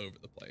all over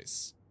the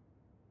place.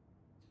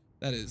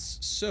 That is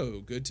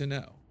so good to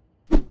know.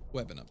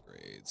 Weapon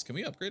upgrades. Can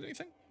we upgrade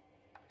anything?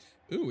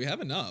 Ooh, we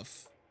have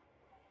enough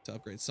to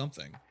upgrade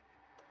something.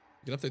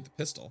 We can upgrade the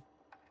pistol.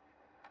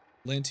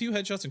 Land 2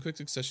 headshots in quick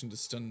succession to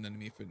stun an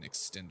enemy for an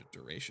extended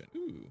duration.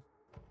 Ooh.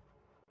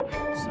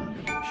 Saga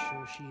was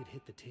sure she had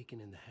hit the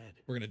Taken in the head.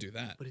 We're gonna do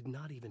that. But had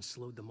not even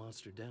slowed the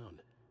monster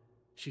down.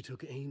 She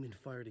took aim and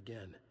fired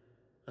again.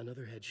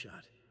 Another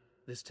headshot.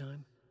 This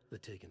time, the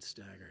Taken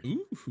staggered.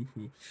 Ooh,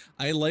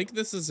 I like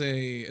this as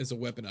a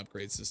weapon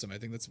upgrade system. I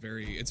think that's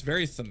it's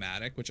very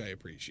thematic, which I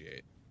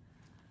appreciate.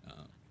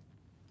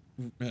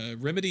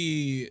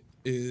 Remedy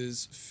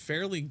is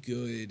fairly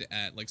good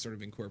at like sort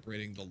of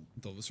incorporating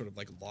the sort of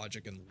like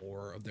logic and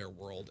lore of their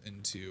world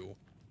into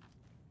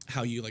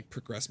how you like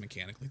progress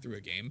mechanically through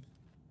a game.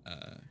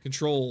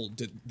 Control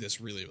did this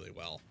really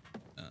well.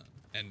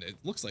 And it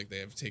looks like they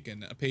have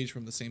taken a page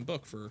from the same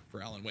book for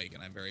Alan Wake,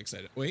 and I'm very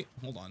excited. Wait,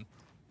 hold on.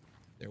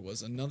 There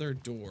was another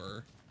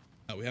door.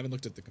 Oh, we haven't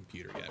looked at the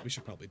computer yet. We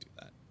should probably do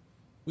that.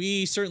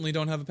 We certainly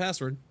don't have a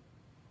password.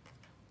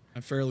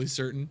 I'm fairly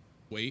certain.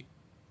 Wait.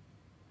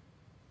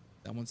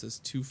 That one says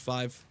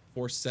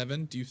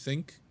 2547. Do you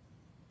think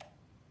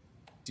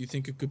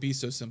it could be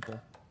so simple?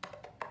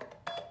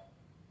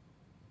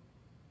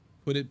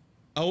 Put it...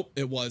 Oh,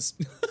 it was.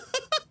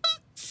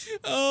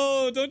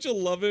 Oh, don't you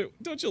love it?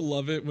 Don't you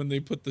love it when they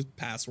put the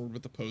password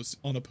with the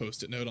on a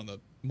post-it note on the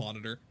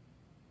monitor?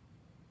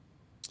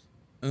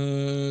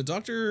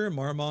 Dr.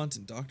 Marmont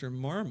and Dr.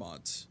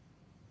 Marmont.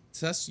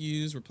 Tests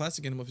used were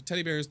plastic animals for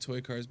teddy bears,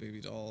 toy cars,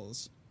 baby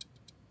dolls.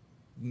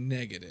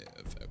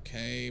 Negative.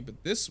 Okay,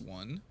 but this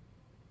one...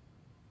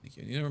 Thank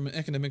you. You know,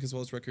 academic as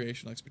well as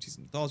recreational expertise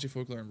in mythology,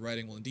 folklore, and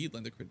writing will indeed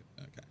lend a credit.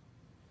 Okay.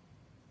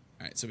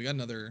 Alright, so we got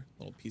another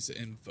little piece of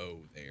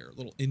info there. A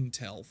little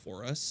intel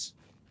for us.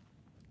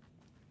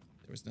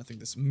 There was nothing.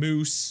 This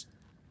moose.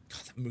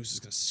 God, that moose is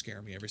going to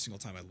scare me every single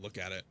time I look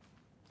at it.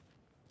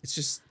 It's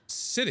just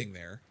sitting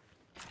there.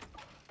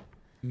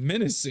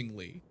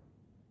 Menacingly.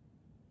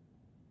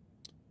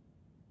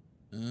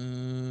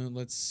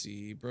 Let's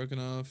see. Broken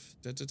off.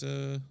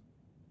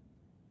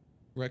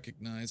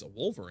 Recognize a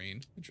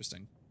Wolverine.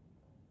 Interesting.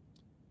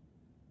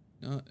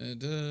 Thought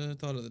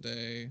of the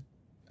day.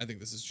 I think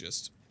this is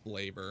just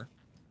flavor.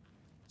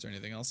 Is there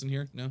anything else in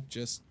here? No,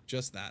 just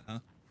that, huh?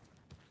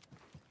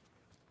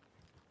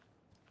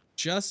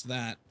 Just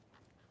that.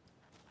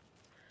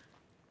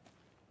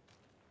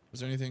 Was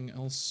there anything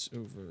else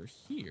over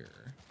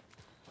here?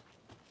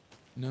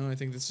 No, I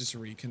think this just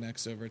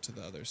reconnects over to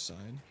the other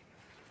side.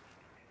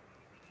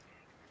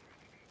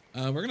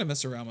 We're gonna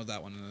mess around with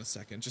that one in a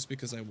second, just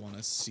because I want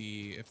to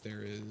see if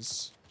there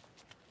is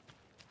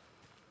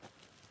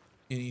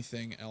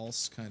anything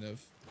else kind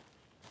of...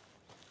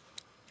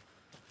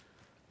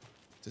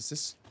 Does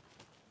this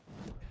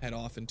head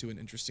off into an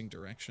interesting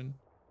direction?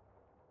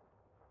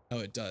 Oh,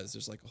 it does.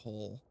 There's like a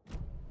whole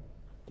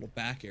little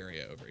back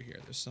area over here.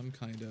 There's some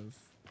kind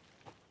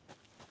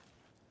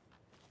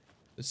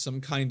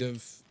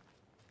of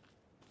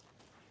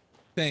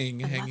thing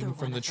hanging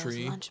from the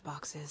tree. Lunch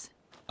boxes.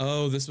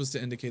 Oh, this was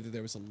to indicate that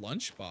there was a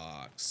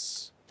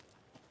lunchbox.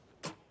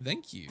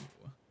 Thank you.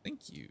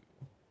 Thank you.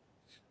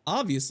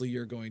 Obviously,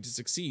 you're going to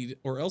succeed,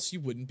 or else you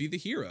wouldn't be the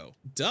hero.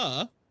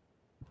 Duh.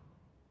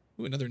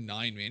 Ooh, another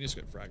 9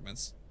 manuscript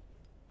fragments.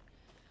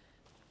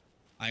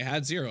 I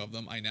had 0 of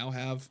them. I now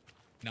have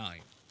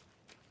 9.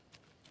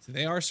 So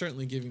they are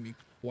certainly giving me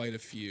quite a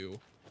few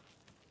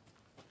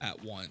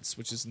at once,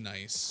 which is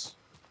nice.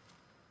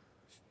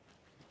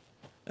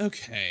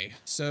 Okay,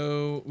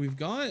 so we've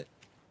got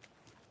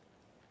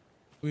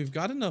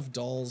enough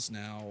dolls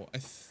now. I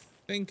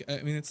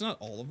mean, it's not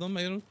all of them,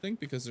 I don't think,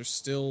 because there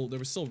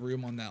was still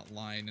room on that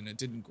line and it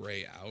didn't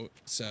gray out.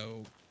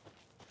 So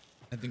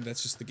I think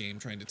that's just the game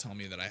trying to tell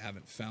me that I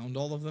haven't found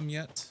all of them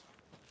yet.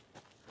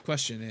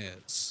 Question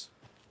is,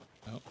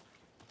 oh,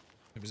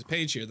 there was a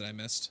page here that I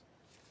missed.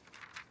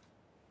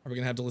 Are we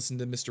gonna have to listen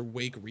to Mr.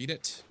 Wake read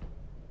it?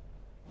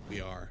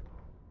 We are.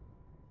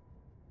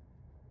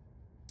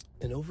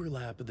 An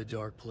overlap of the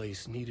dark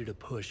place needed a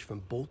push from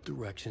both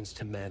directions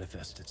to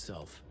manifest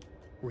itself.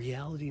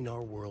 Reality in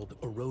our world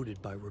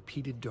eroded by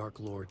repeated dark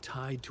lore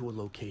tied to a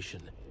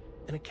location.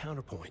 And a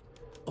counterpoint.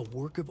 A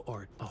work of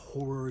art, a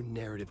horror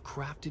narrative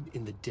crafted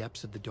in the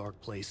depths of the dark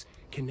place,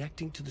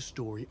 connecting to the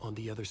story on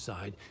the other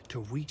side to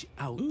reach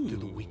out through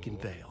the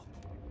weakened veil.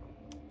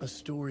 A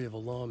story of a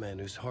lawman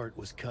whose heart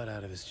was cut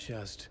out of his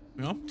chest.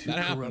 Well, Two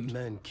corrupt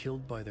men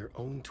killed by their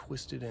own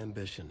twisted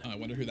ambition. Oh, I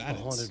wonder who that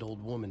is. A haunted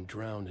old woman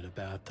drowned in a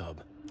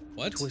bathtub.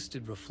 What?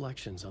 Twisted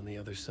reflections on the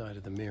other side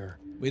of the mirror.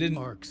 We didn't.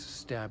 Arcs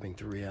stabbing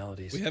through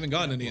realities. We haven't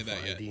gotten any of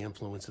that yet. The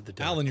influence of the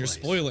dark Alan, you're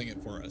place. spoiling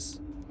it for us.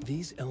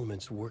 These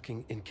elements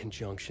working in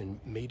conjunction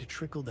made a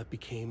trickle that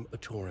became a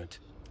torrent,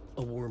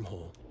 a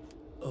wormhole,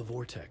 a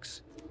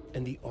vortex,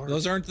 and the arc.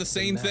 Those aren't the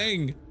same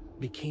thing.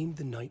 Became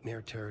the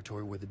nightmare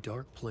territory where the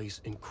dark place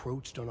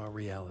encroached on our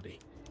reality,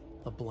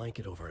 a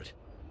blanket over it,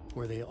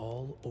 where they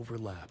all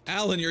overlapped.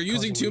 Alan, you're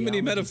using too many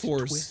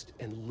metaphors. Twist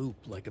and loop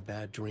like a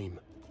bad dream,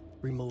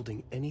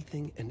 remolding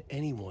anything and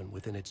anyone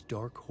within its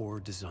dark horror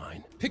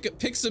design.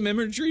 Pick some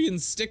imagery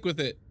and stick with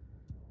it.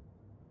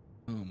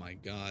 Oh my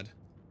god.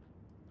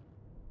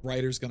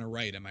 Writer's gonna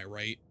write, am I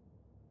right?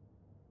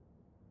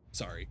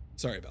 Sorry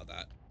about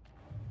that.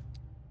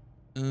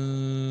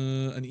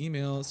 An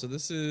email. So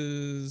this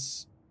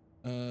is,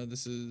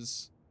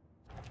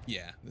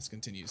 yeah, this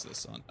continues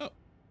this on. Oh.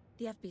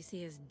 The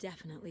FBC is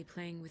definitely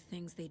playing with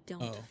things they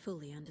don't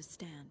fully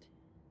understand.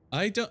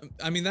 I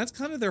mean, that's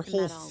kind of their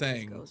whole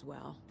thing. Goes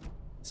well.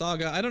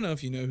 Saga, I don't know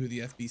if you know who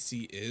the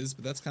FBC is,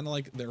 but that's kind of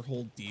like their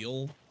whole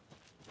deal,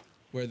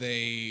 where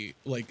they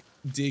like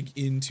dig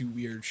into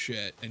weird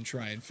shit and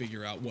try and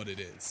figure out what it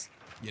is,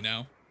 you know?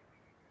 All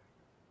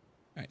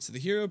right, so the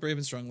hero, brave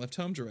and strong, left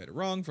home to right or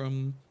wrong.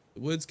 From the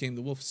woods came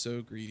the wolf,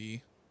 so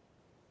greedy,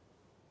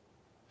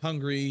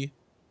 hungry,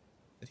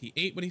 that he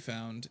ate what he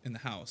found in the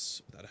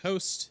house without a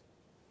host.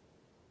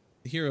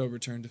 The hero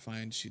returned to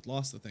find she'd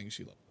lost the thing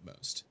she loved the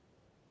most.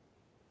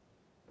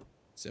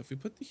 So if we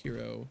put the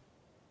hero,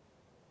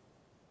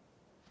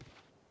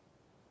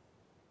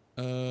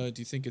 do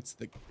you think it's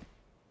the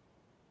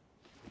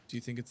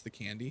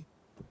candy?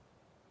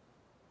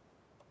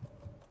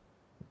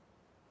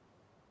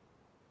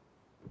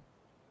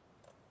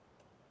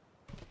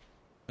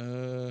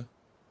 I'm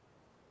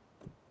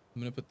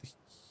gonna put the,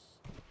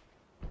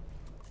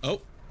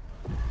 oh.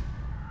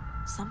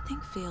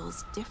 Something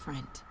feels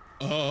different.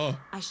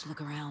 I should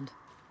look around.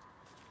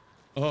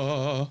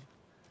 What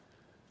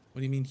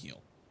do you mean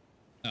heal?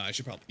 I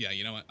should probably, yeah,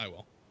 you know what? I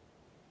will.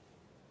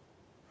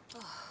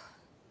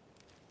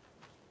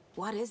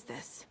 What is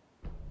this?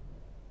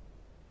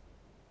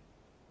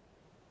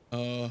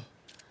 This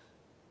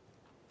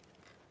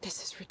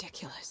is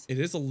ridiculous. It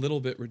is a little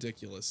bit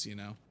ridiculous, you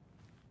know.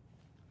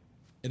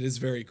 It is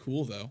very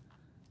cool, though.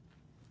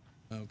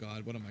 Oh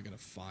god, what am I gonna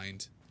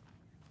find?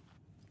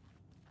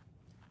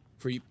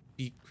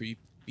 Creepy,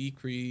 creepy,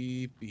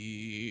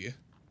 creepy.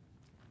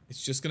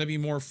 It's just gonna be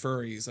more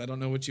furries. I don't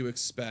know what you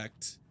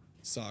expect,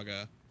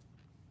 Saga.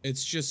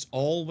 It's just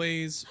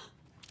always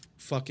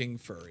fucking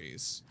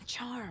furries. A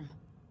charm.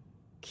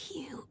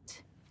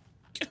 Cute.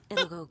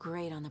 It'll go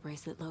great on the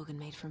bracelet Logan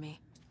made for me.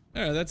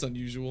 Alright, that's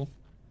unusual.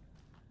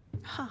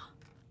 Huh.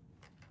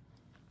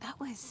 That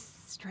was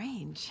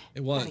strange.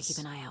 It was. Gotta keep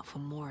an eye out for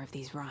more of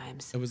these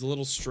rhymes. It was a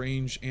little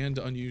strange and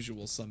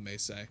unusual, some may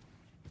say.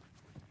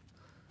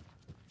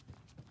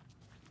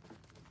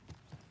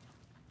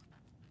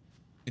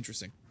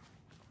 Interesting.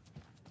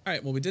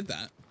 Alright, well we did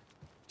that.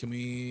 Can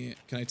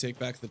I take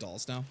back the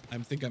dolls now? I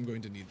think I'm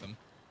going to need them.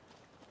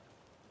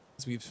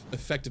 Because we've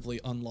effectively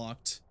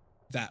unlocked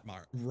that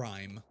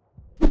rhyme.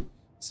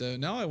 So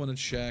now I want to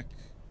check,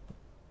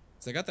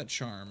 because I got that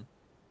charm.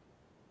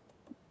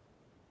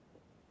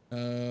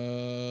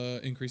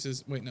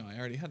 Increases, wait, no, I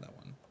already had that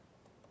one.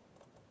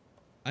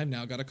 I've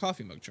now got a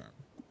coffee mug charm.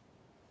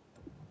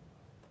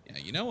 Yeah,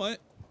 you know what?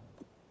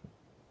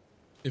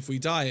 If we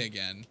die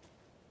again,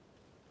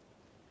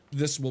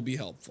 this will be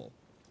helpful.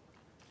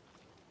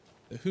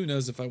 Who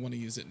knows if I want to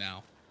use it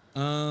now.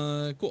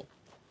 Cool.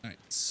 All right,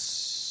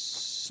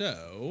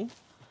 so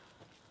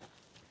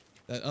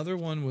that other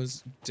one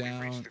was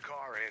down. Reach the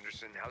car,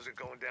 Anderson. How's it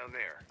going down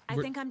there? I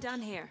think I'm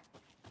done here.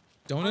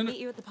 Don't I'll meet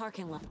you at the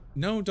parking lot.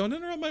 No, don't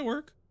interrupt my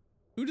work.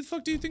 Who the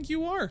fuck do you think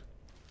you are?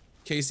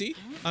 Casey,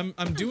 I'm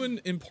doing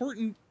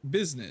important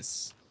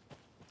business.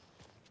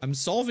 I'm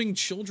solving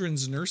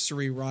children's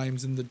nursery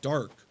rhymes in the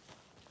dark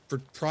for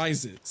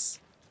prizes.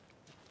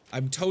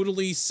 I'm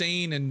totally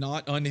sane and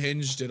not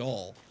unhinged at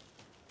all.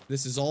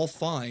 This is all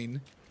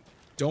fine.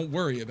 Don't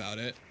worry about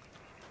it.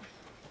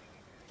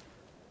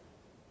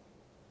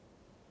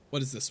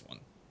 What is this one?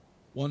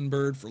 1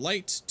 bird for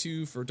light,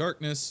 2 for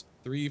darkness,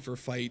 3 for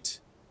fight,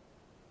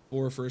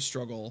 4 for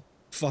struggle,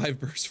 5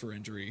 bursts for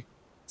injury,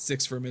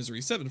 6 for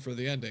misery, 7 for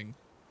the ending,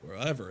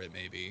 wherever it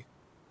may be.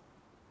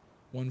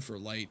 1 for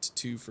light,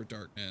 2 for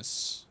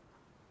darkness,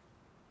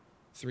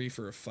 3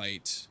 for a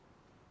fight.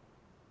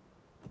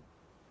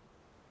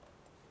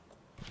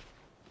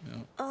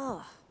 No.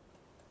 Ugh.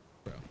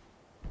 Bro.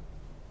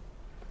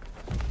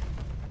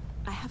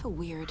 I have a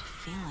weird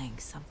feeling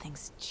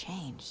something's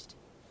changed.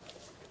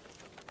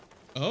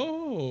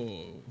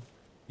 Oh,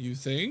 you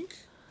think?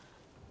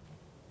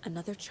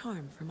 Another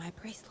charm for my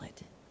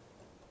bracelet.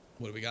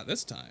 What do we got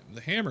this time?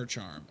 The hammer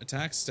charm.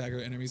 Attacks stagger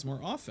enemies more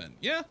often.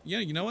 Yeah,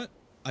 you know what?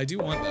 I do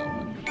want that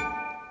one.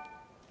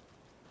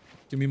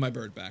 Give me my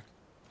bird back.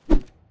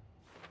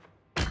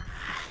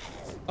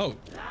 Oh.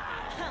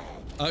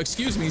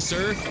 Excuse me,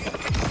 sir.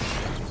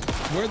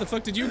 Where the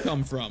fuck did you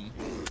come from?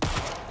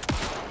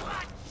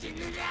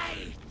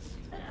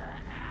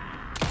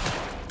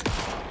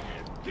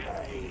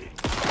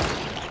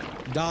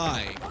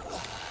 Die.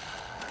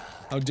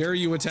 How dare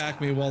you attack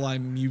me while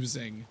I'm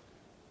musing?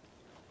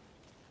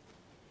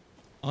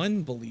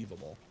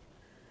 Unbelievable.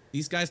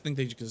 These guys think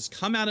they just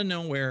come out of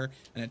nowhere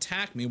and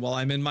attack me while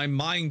I'm in my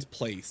mind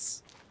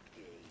place.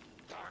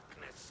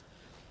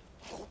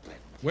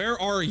 Where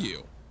are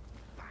you?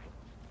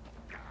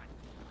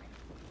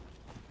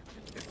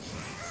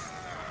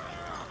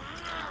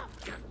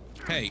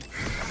 Hey.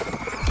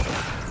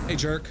 Hey,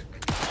 jerk.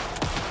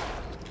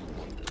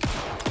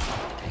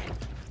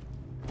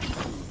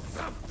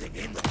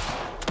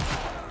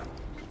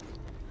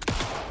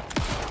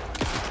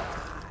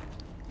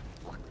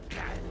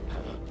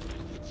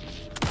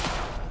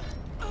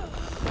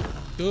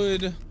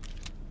 Good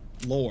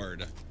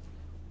Lord.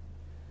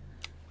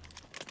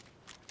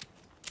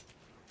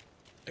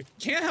 I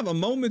can't have a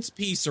moment's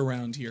peace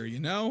around here, you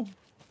know?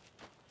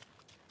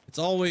 It's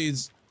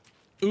always,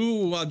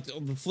 ooh,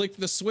 flick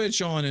the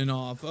switch on and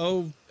off.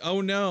 Oh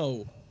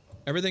no.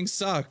 Everything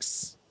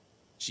sucks.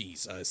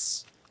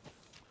 Jesus.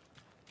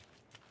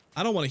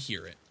 I don't want to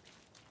hear it.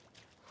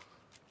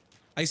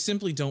 I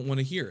simply don't want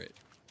to hear it.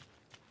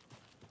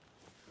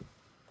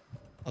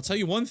 I'll tell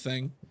you one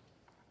thing.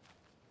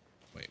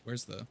 Wait,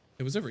 where's the...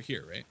 It was over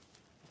here, right?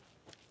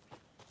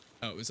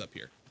 Oh, it was up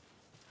here.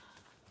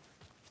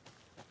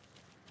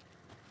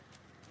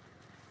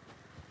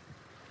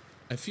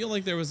 I feel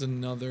like there was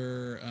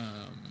another,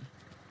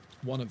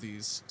 one of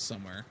these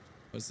somewhere.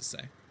 What does this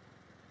say?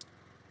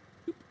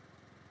 Boop.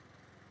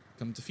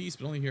 Come to feast,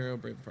 but only hero,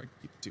 brave apart,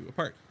 keep the two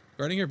apart.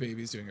 Guarding her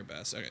babies, doing her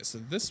best. Okay, so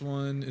this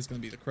one is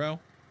going to be the crow.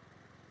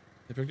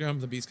 The picture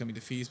of the beast coming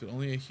to feast, but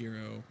only a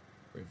hero,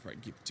 brave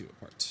apart, keep the two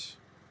apart.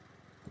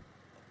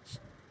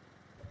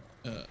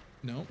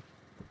 No.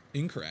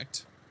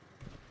 Incorrect.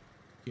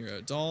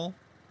 Hero doll.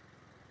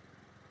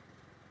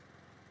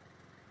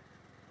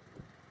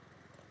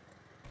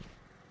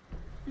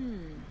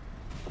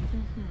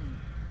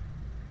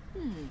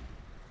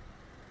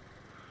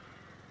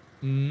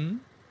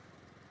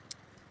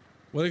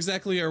 What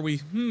exactly are we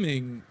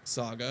humming,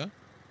 Saga?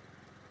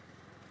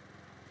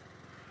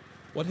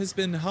 What has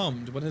been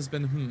hummed? What has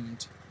been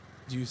hummed,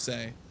 do you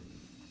say?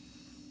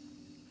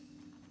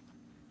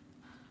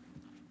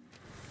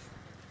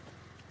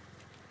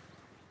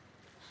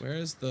 Where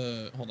is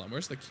the... Hold on,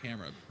 where's the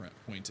camera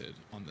pointed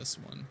on this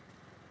one?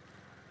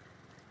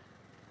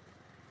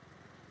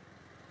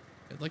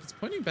 Like, it's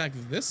pointing back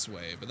this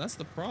way, but that's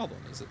the problem,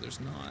 is that there's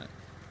not,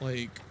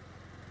 like,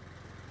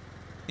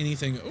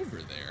 anything over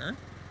there.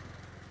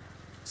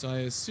 So I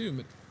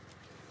assume it...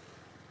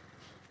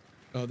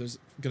 Oh, there's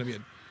gonna be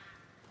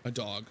a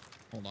dog.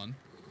 Hold on.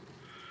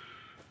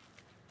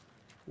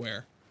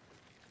 Where?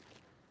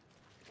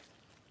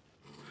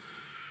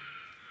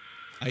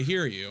 I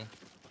hear you.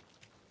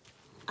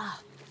 Ah,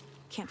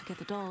 can't forget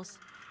the dolls.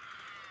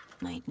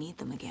 Might need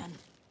them again.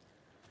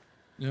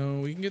 No,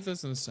 we can get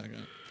this in a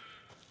second.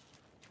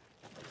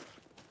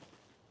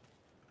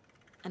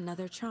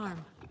 Another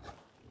charm.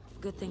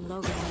 Good thing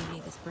Logan made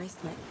me this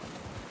bracelet.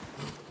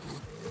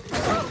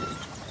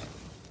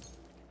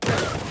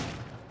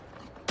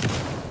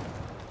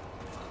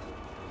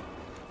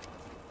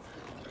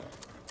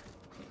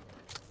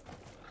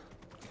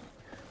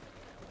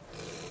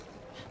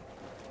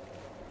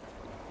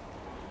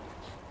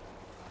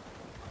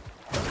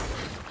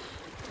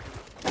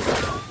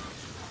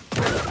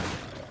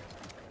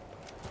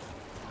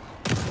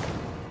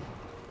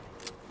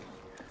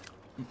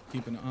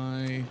 Keep an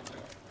eye.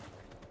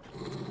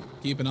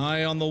 Keep an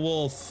eye on the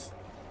wolf.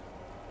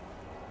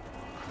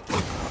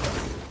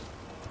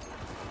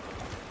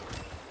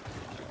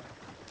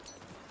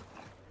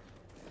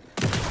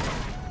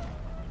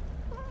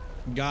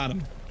 Got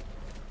him.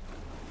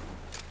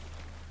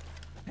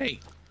 Hey.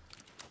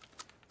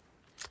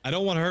 I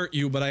don't want to hurt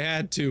you, but I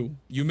had to.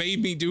 You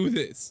made me do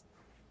this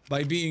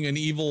by being an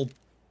evil.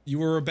 You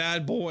were a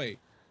bad boy.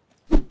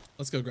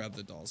 Let's go grab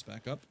the dolls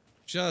back up,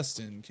 just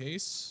in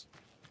case.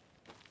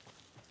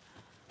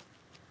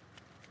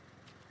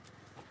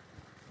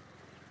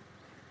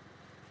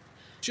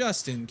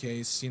 Just in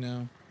case, you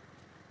know.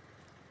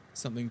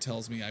 Something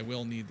tells me I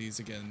will need these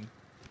again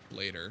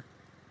later.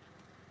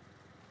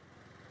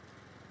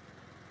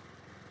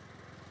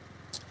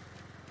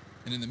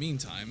 And in the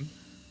meantime,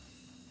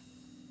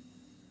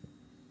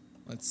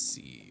 let's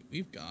see.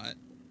 We've got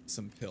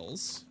some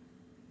pills,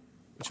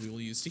 which we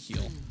will use to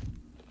heal.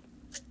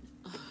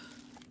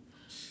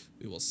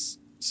 We will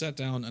set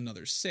down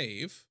another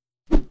save.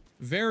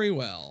 Very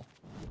well.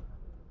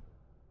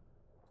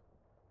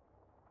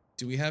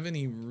 Do we have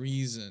any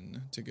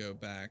reason to go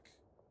back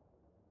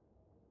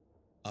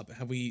up?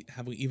 Have we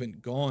even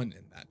gone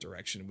in that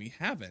direction? We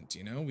haven't,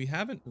 you know? We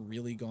haven't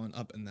really gone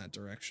up in that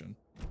direction.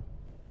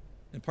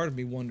 And part of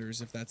me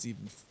wonders if that's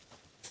even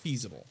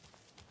feasible.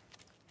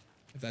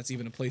 If that's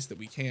even a place that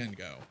we can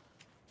go.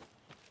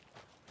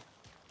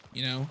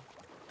 You know?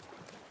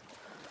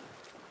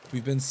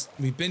 We've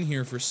been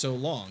here for so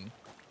long.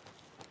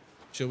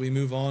 Shall we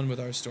move on with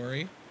our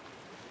story?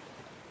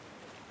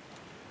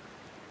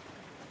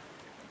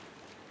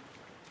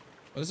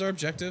 What is our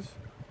objective?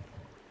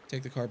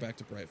 Take the car back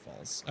to Bright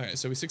Falls. All right,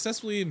 so we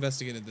successfully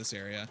investigated this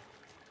area.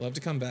 We'll have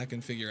to come back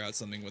and figure out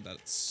something with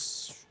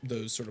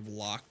those sort of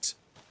locked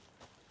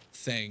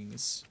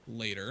things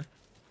later.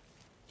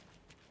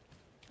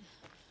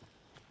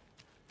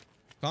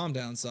 Calm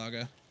down,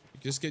 Saga.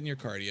 You're just getting your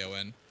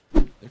cardio in.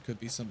 There could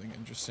be something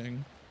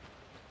interesting.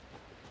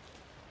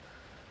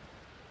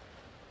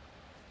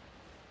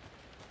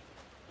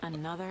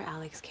 Another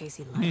Alex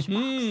Casey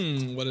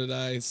lunchbox. What did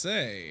I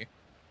say?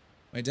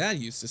 My dad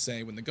used to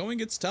say, when the going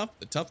gets tough,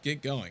 the tough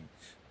get going.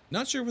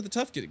 Not sure where the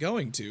tough get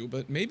going to,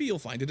 but maybe you'll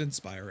find it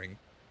inspiring.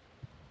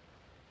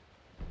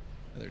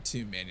 Another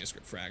 2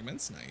 manuscript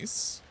fragments.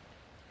 Nice.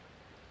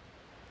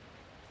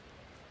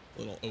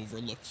 Little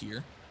overlook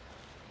here.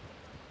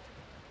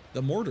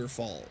 The Mortar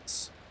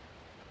Falls.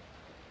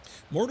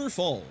 Mortar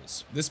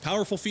Falls. This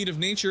powerful feat of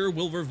nature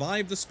will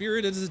revive the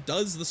spirit as it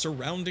does the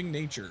surrounding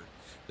nature.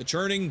 The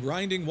churning,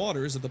 grinding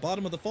waters at the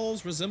bottom of the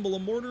falls resemble a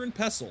mortar and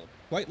pestle,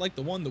 quite like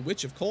the one the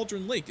Witch of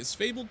Cauldron Lake is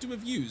fabled to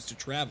have used to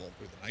travel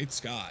through the night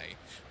sky.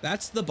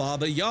 That's the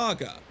Baba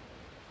Yaga.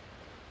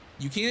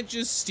 You can't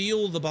just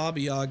steal the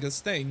Baba Yaga's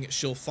thing.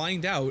 She'll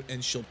find out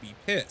and she'll be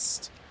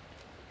pissed.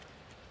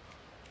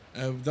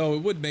 Though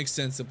it would make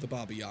sense if the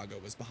Baba Yaga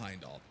was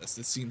behind all this.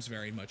 This seems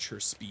very much her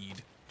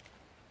speed.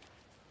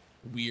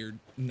 Weird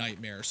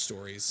nightmare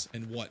stories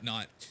and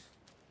whatnot.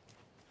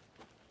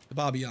 The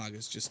Baba Yaga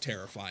is just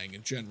terrifying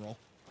in general.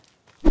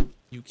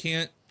 You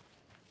can't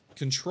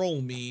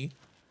control me,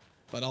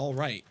 but all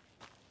right.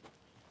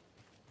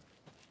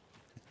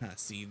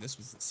 See, this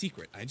was the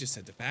secret. I just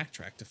had to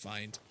backtrack to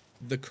find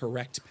the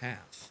correct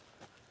path.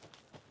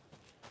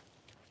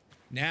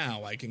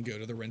 Now I can go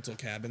to the rental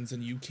cabins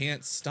and you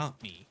can't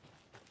stop me.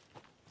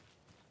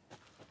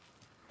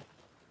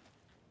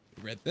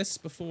 We read this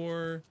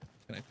before.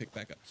 Can I pick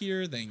back up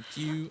here? Thank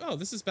you. Oh,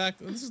 this is back.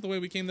 This is the way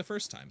we came the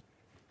first time.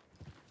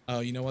 Oh,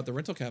 you know what? The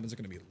rental cabins are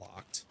going to be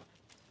locked.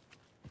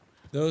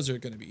 Those are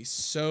going to be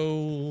so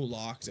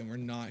locked and we're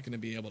not going to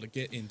be able to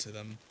get into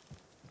them.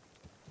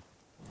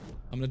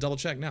 I'm going to double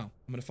check now.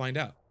 I'm going to find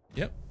out.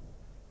 Yep.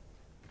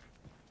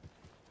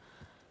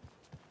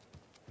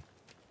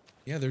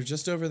 Yeah, they're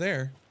just over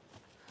there.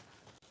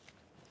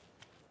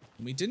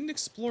 We didn't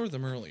explore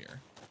them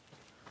earlier.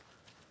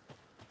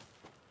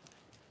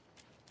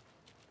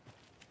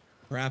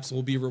 Perhaps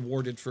we'll be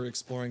rewarded for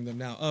exploring them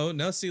now. Oh,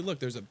 no, see, look,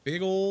 there's a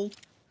big old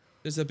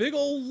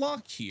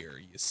lock here,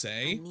 you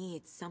say? I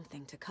need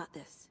something to cut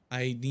this.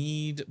 I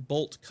need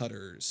bolt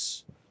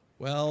cutters.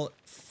 Well,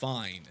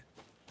 fine.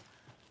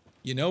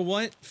 You know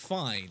what?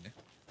 Fine.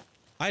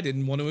 I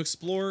didn't want to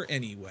explore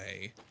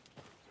anyway.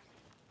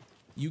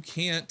 You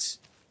can't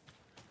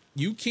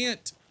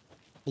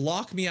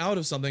block me out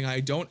of something I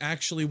don't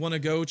actually want to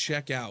go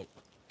check out.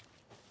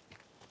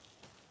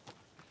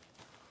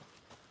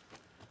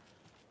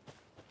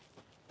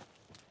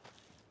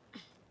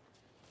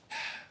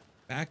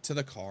 Back to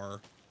the car.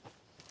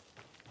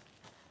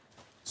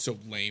 So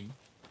lame.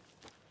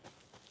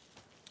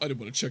 I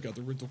didn't want to check out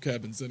the rental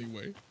cabins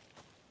anyway.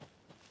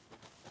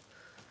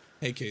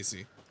 Hey,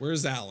 Casey.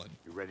 Where's Alan?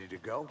 You ready to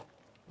go?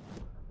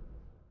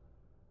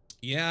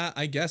 Yeah,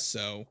 I guess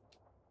so.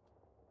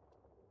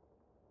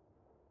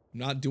 I'm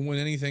not doing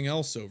anything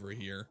else over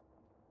here.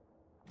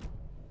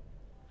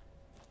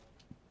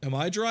 Am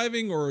I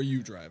driving or are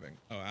you driving?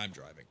 Oh, I'm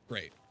driving.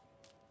 Great.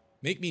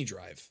 Make me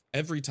drive.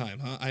 Every time,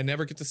 huh? I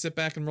never get to sit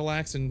back and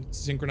relax and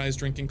synchronize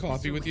drinking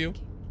coffee with you.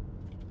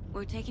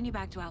 We're taking you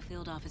back to our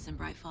field office in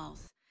Bright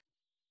Falls.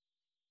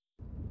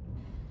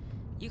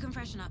 You can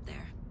freshen up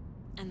there,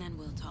 and then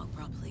we'll talk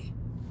properly.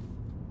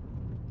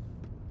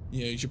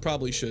 Yeah, you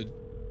probably should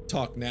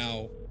talk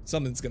now.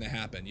 Something's gonna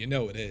happen. You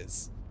know it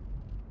is.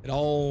 It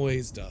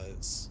always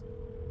does.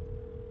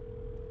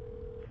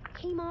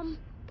 Hey, Mom.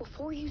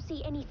 Before you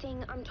say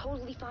anything, I'm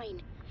totally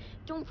fine.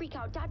 Don't freak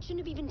out. Dad shouldn't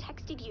have even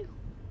texted you.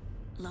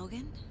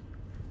 Logan?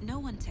 No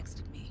one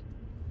texted me.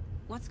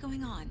 What's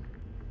going on?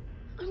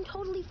 I'm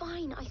totally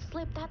fine. I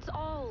slipped, that's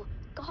all.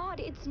 God,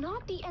 it's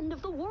not the end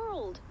of the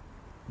world.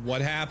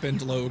 What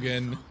happened,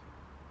 Logan?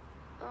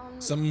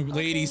 Some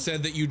lady okay.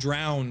 said that you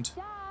drowned.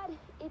 Dad,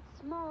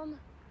 it's Mom.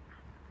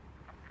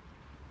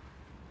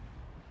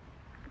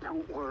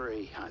 Don't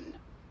worry, hun.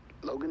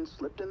 Logan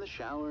slipped in the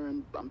shower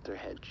and bumped her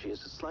head. She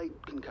has a slight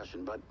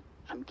concussion, but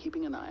I'm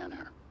keeping an eye on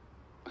her.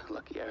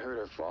 Lucky I heard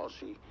her fall.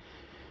 She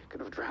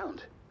could have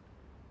drowned.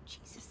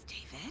 Jesus,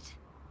 David.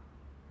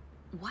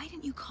 Why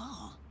didn't you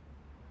call?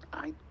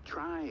 I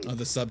tried. Oh,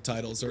 the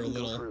subtitles are a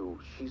little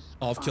She's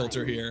off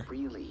kilter fine, here.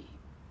 Really.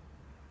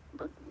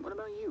 But what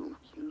about you?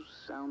 You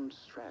sound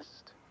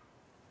stressed.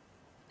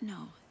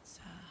 No, it's,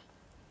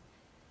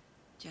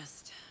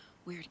 just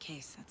weird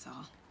case, that's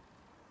all.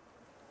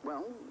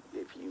 Well,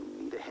 if you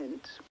need a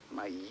hint,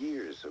 my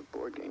years of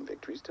board game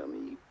victories tell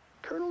me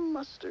Colonel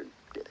Mustard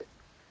did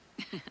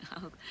it.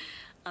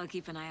 I'll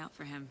keep an eye out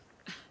for him.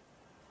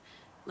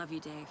 Love you,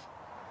 Dave.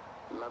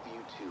 Love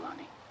you too,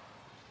 honey.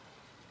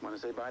 Want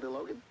to say bye to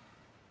Logan?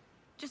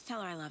 Just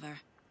tell her I love her.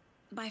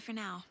 Bye for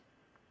now.